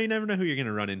player. know. You never know who you're going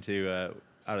to run into.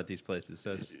 out at these places.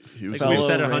 So it's, He was like we've Fellow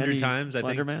said 100 Randy times. I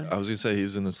think. Slenderman. I was gonna say he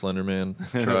was in the Slenderman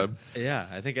tribe. Yeah,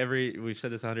 I think we've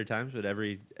said this 100 times, but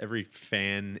every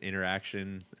fan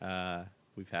interaction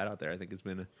we've had out there, I think has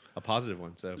been a positive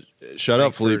one. So Shout out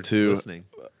thanks for Philippe too. listening.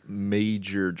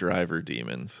 Major driver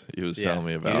demons. He was telling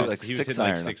me He about. was like he was six hitting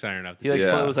like iron. 6-iron off the He like tee.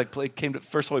 Yeah. it was like came to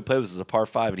first hole he played was a par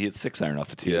 5 and he hit 6-iron off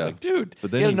the tee. I was Yeah. like, dude,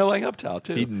 But he then had he- a no laying up towel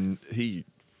too. he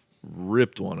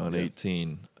ripped one on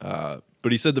 18.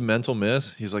 But he said the mental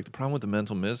miss. He's like, the problem with the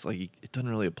mental miss, like it doesn't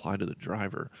really apply to the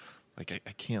driver. Like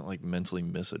I can't like mentally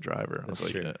miss a driver. I was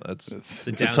That's like, true. yeah, that's The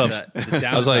it's a tough. downside- the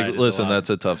I was like, downside is a listen, lot. that's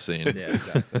a tough scene. Yeah,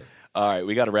 exactly. All right,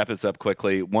 we got to wrap this up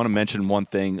quickly. Want to mention one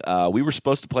thing. We were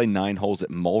supposed to play 9 holes at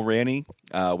Mulranny.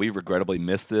 We regrettably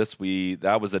missed this.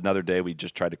 That was another day we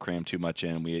just tried to cram too much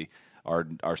in.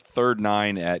 Our third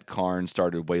 9 at Karn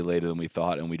started way later than we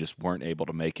thought, and we just weren't able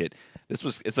to make it. It's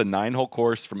a 9-hole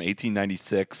course from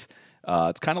 1896.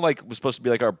 It's kind of like it was supposed to be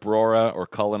like our Brora or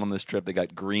Cullen on this trip. They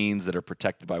got greens that are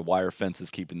protected by wire fences,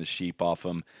 keeping the sheep off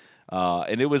them.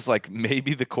 And it was like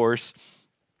maybe the course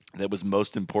that was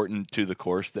most important to the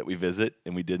course that we visit,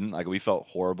 and we didn't. Like we felt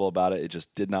horrible about it. It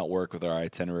just did not work with our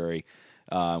itinerary.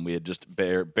 We had just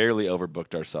barely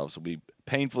overbooked ourselves, so we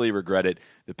painfully regret it.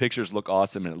 The pictures look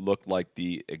awesome, and it looked like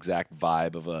the exact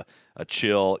vibe of a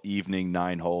chill evening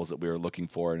 9 holes that we were looking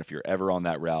for. And if you're ever on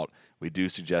that route, we do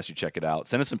suggest you check it out.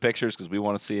 Send us some pictures because we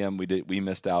want to see them. We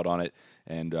missed out on it,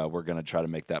 and we're going to try to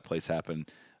make that place happen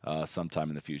sometime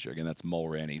in the future. Again, that's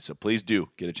Mulranny, so please do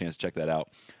get a chance to check that out.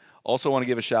 Also want to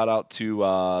give a shout out to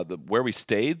where we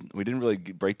stayed. We didn't really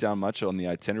break down much on the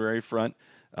itinerary front.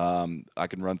 I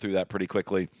can run through that pretty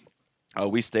quickly.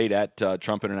 We stayed at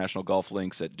Trump International Golf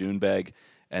Links at Dunebeg.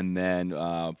 And then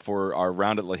for our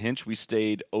round at La Hinch, we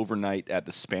stayed overnight at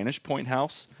the Spanish Point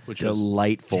House. Which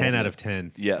Delightful. was 10 out of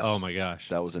 10. Yes. Oh my gosh.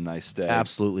 That was a nice stay.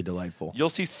 Absolutely delightful. You'll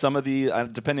see some of the,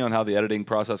 depending on how the editing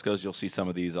process goes, you'll see some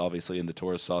of these obviously in the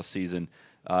tourist sauce season.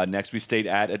 Next, we stayed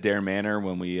at Adair Manor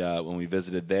when we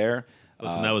visited there.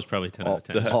 Listen, that was probably 10 out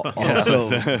of 10. Also,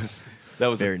 That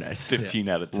was very nice. 15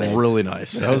 out of 10. really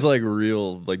nice. That was like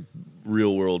real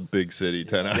world big city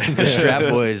 10 out of 10. The Strap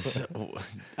Boys.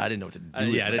 I didn't know what to do.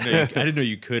 I didn't know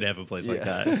you could have a place like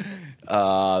that.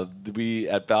 We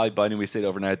at Valley Bunny, we stayed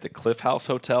overnight at the Cliff House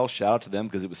Hotel. Shout out to them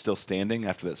because it was still standing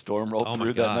after that storm rolled Oh my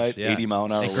through gosh, that night. yeah. 80 mile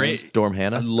an hour Hey, wind. great. Storm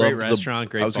Hannah. I love restaurant,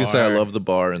 great I was gonna say I bar. love the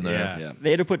bar in there. Yeah. Yeah. They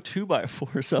had to put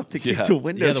 2x4s up to keep Yeah. the Yeah,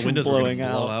 windows, the from windows were blowing going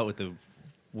to blow out. out with the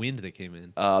wind that came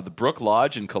in. The Brook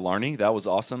Lodge in Killarney, that was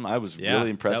awesome. I was Yeah,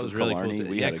 really impressed that was with really Killarney. cool.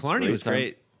 We had a Killarney was time.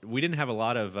 great. We didn't have a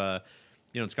lot of,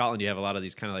 in Scotland you have a lot of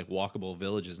these kind of like walkable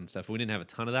villages and stuff. We didn't have a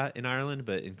ton of that in Ireland,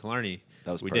 but in Killarney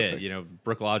That was we perfect. did.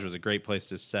 Brook Lodge was a great place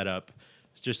to set up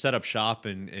shop,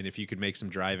 and if you could make some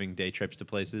driving day trips to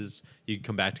places, you could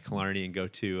come back to Killarney and go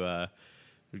to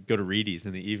Reedy's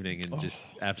in the evening and just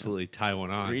absolutely tie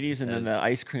one on. Reedy's and then the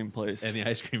ice cream place. And the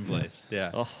ice cream place.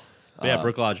 Yeah. Oh. But yeah,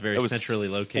 Brook Lodge, very it was centrally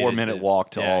located. 4-minute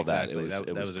walk to Yeah, all that.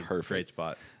 exactly. It was a perfect. great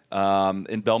spot.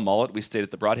 In Belmullet, we stayed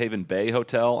at the Broadhaven Bay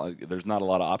Hotel. There's not a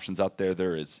lot of options out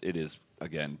there. It is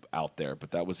again out there,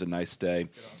 but that was a nice stay.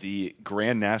 The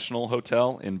Grand National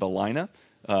Hotel in Ballina,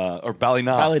 or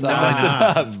Ballina,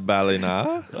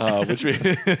 Ballina. which we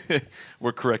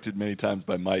were corrected many times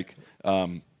by Mike.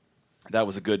 That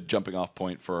was a good jumping off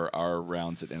point for our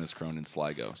rounds at Enniscrone and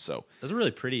Sligo. So It was a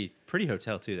really pretty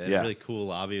hotel too. They had Yeah. a really cool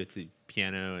lobby with the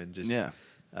piano and just Yeah.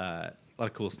 A lot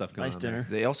of cool stuff going Nice on. dinner.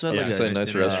 They also had Yeah. like It's a a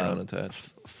nice dinner. restaurant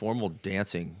attached. formal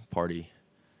dancing party,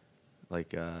 like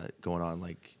going on.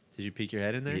 Like, Did you peek your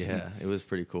head in there? yeah, it was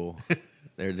pretty cool.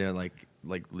 They were doing like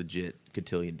legit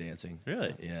cotillion dancing.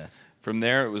 Really? Yeah. from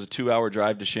there, it was a 2-hour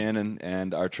drive to Shannon,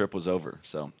 and our trip was over.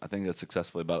 So I think that's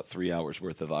successfully about 3 hours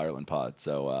worth of Ireland pod.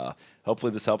 So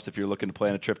hopefully this helps if you're looking to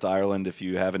plan a trip to Ireland. If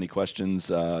you have any questions,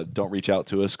 don't reach out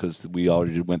to us because we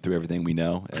already went through everything we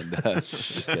know. And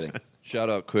just kidding. Shout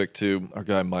out quick to our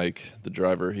guy Mike, the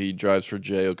driver. He drives for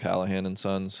Jay O'Callahan and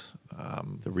Sons.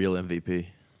 The real MVP.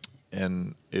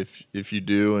 And if you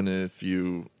do, and if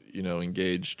you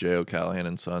engage Jay O'Callahan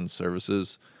and Sons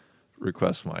services,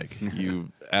 request Mike.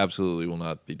 You absolutely will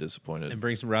not be disappointed. And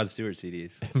bring some Rod Stewart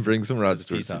CDs. And bring some Rod As a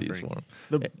Stewart peace CDs offering.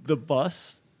 for him. The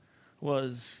bus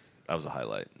was That was a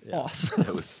highlight. awesome.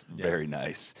 It was very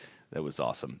nice. That was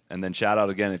awesome. And then shout out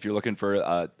again, if you're looking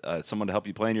for someone to help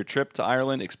you plan your trip to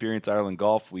Ireland, Experience Ireland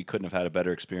Golf. We couldn't have had a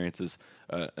better experience with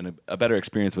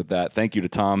that. Thank you to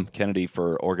Tom Kennedy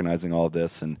for organizing all of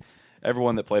this and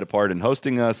everyone that played a part in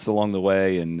hosting us along the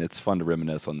way, and it's fun to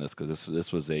reminisce on this because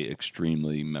this was a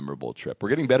extremely memorable trip. We're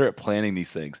getting better at planning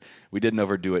these things. We didn't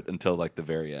overdo it until like the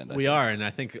very end. We are, and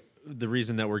I think the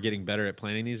reason that we're getting better at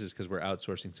planning these is because we're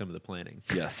outsourcing some of the planning.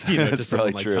 Yes, to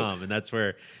someone like true. Tom, and that's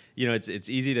where it's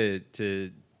easy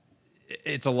to.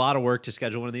 It's a lot of work to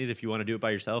schedule one of these. If you want to do it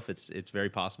by yourself, it's very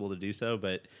possible to do so,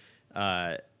 but.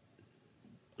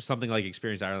 Something like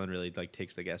Experience Ireland really like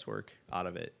takes the guesswork out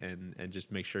of it and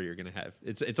just make sure you're going to have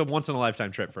it's a once in a lifetime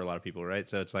trip for a lot of people, right?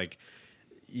 So it's like,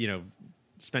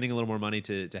 spending a little more money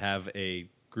to have a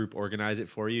group organize it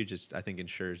for you just I think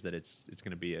ensures that it's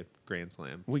going to be a grand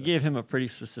slam. We gave him a pretty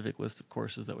specific list of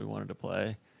courses that we wanted to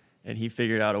play, and he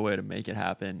figured out a way to make it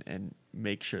happen and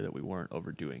make sure that we weren't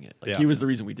overdoing it. Like he was the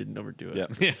reason we didn't overdo it.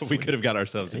 Yeah. We could have got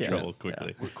ourselves in trouble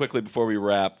quickly. Yeah. Quickly before we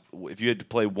wrap, if you had to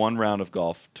play one round of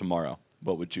golf tomorrow,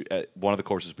 what would you? At one of the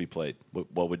courses we played, what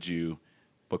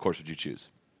course would you choose?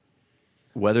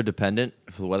 Weather dependent.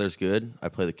 If the weather's good, I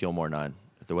play the Kilmore 9.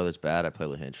 If the weather's bad, I play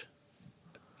Lahinch.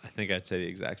 I think I'd say the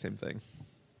exact same thing.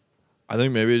 I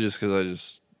think maybe just because I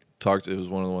just talked, it was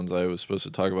one of the ones I was supposed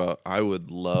to talk about. I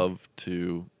would love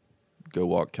to go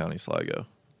walk County Sligo.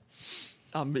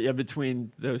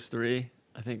 Between those three,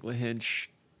 I think Lahinch,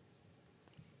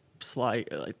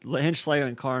 Sligo,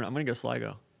 and Carn. I'm gonna go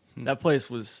Sligo. That place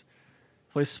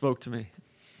spoke to me.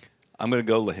 I'm going to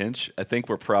go Lahinch. I think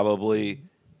we're probably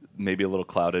maybe a little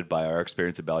clouded by our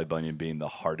experience at Ballybunion being the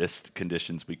hardest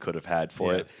conditions we could have had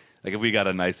for it. Like if we got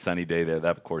a nice sunny day there,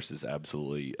 that course is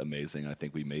absolutely amazing. I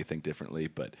think we may think differently,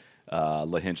 but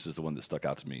Lahinch is the one that stuck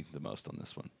out to me the most on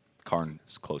this one. Carn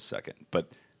is close second, but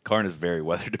Carn is very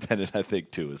weather dependent, I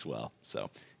think, too, as well. So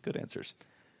good answers.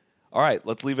 All right,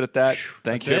 let's leave it at that.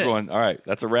 Thank you, everyone. All right,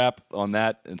 that's a wrap on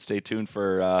that, and stay tuned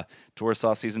for Tour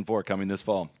Sauce Season 4 coming this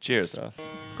fall. Cheers.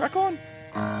 Crack on.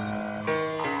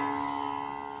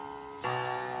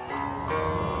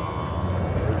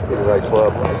 Be the right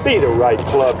club. Be the right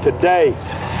club today.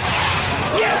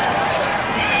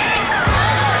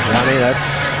 Johnny,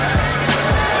 that's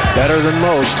better than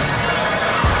most.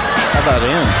 How about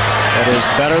in? That is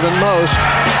better than most.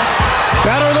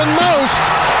 Better than most.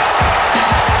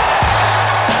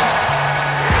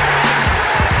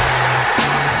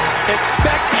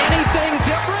 Expect any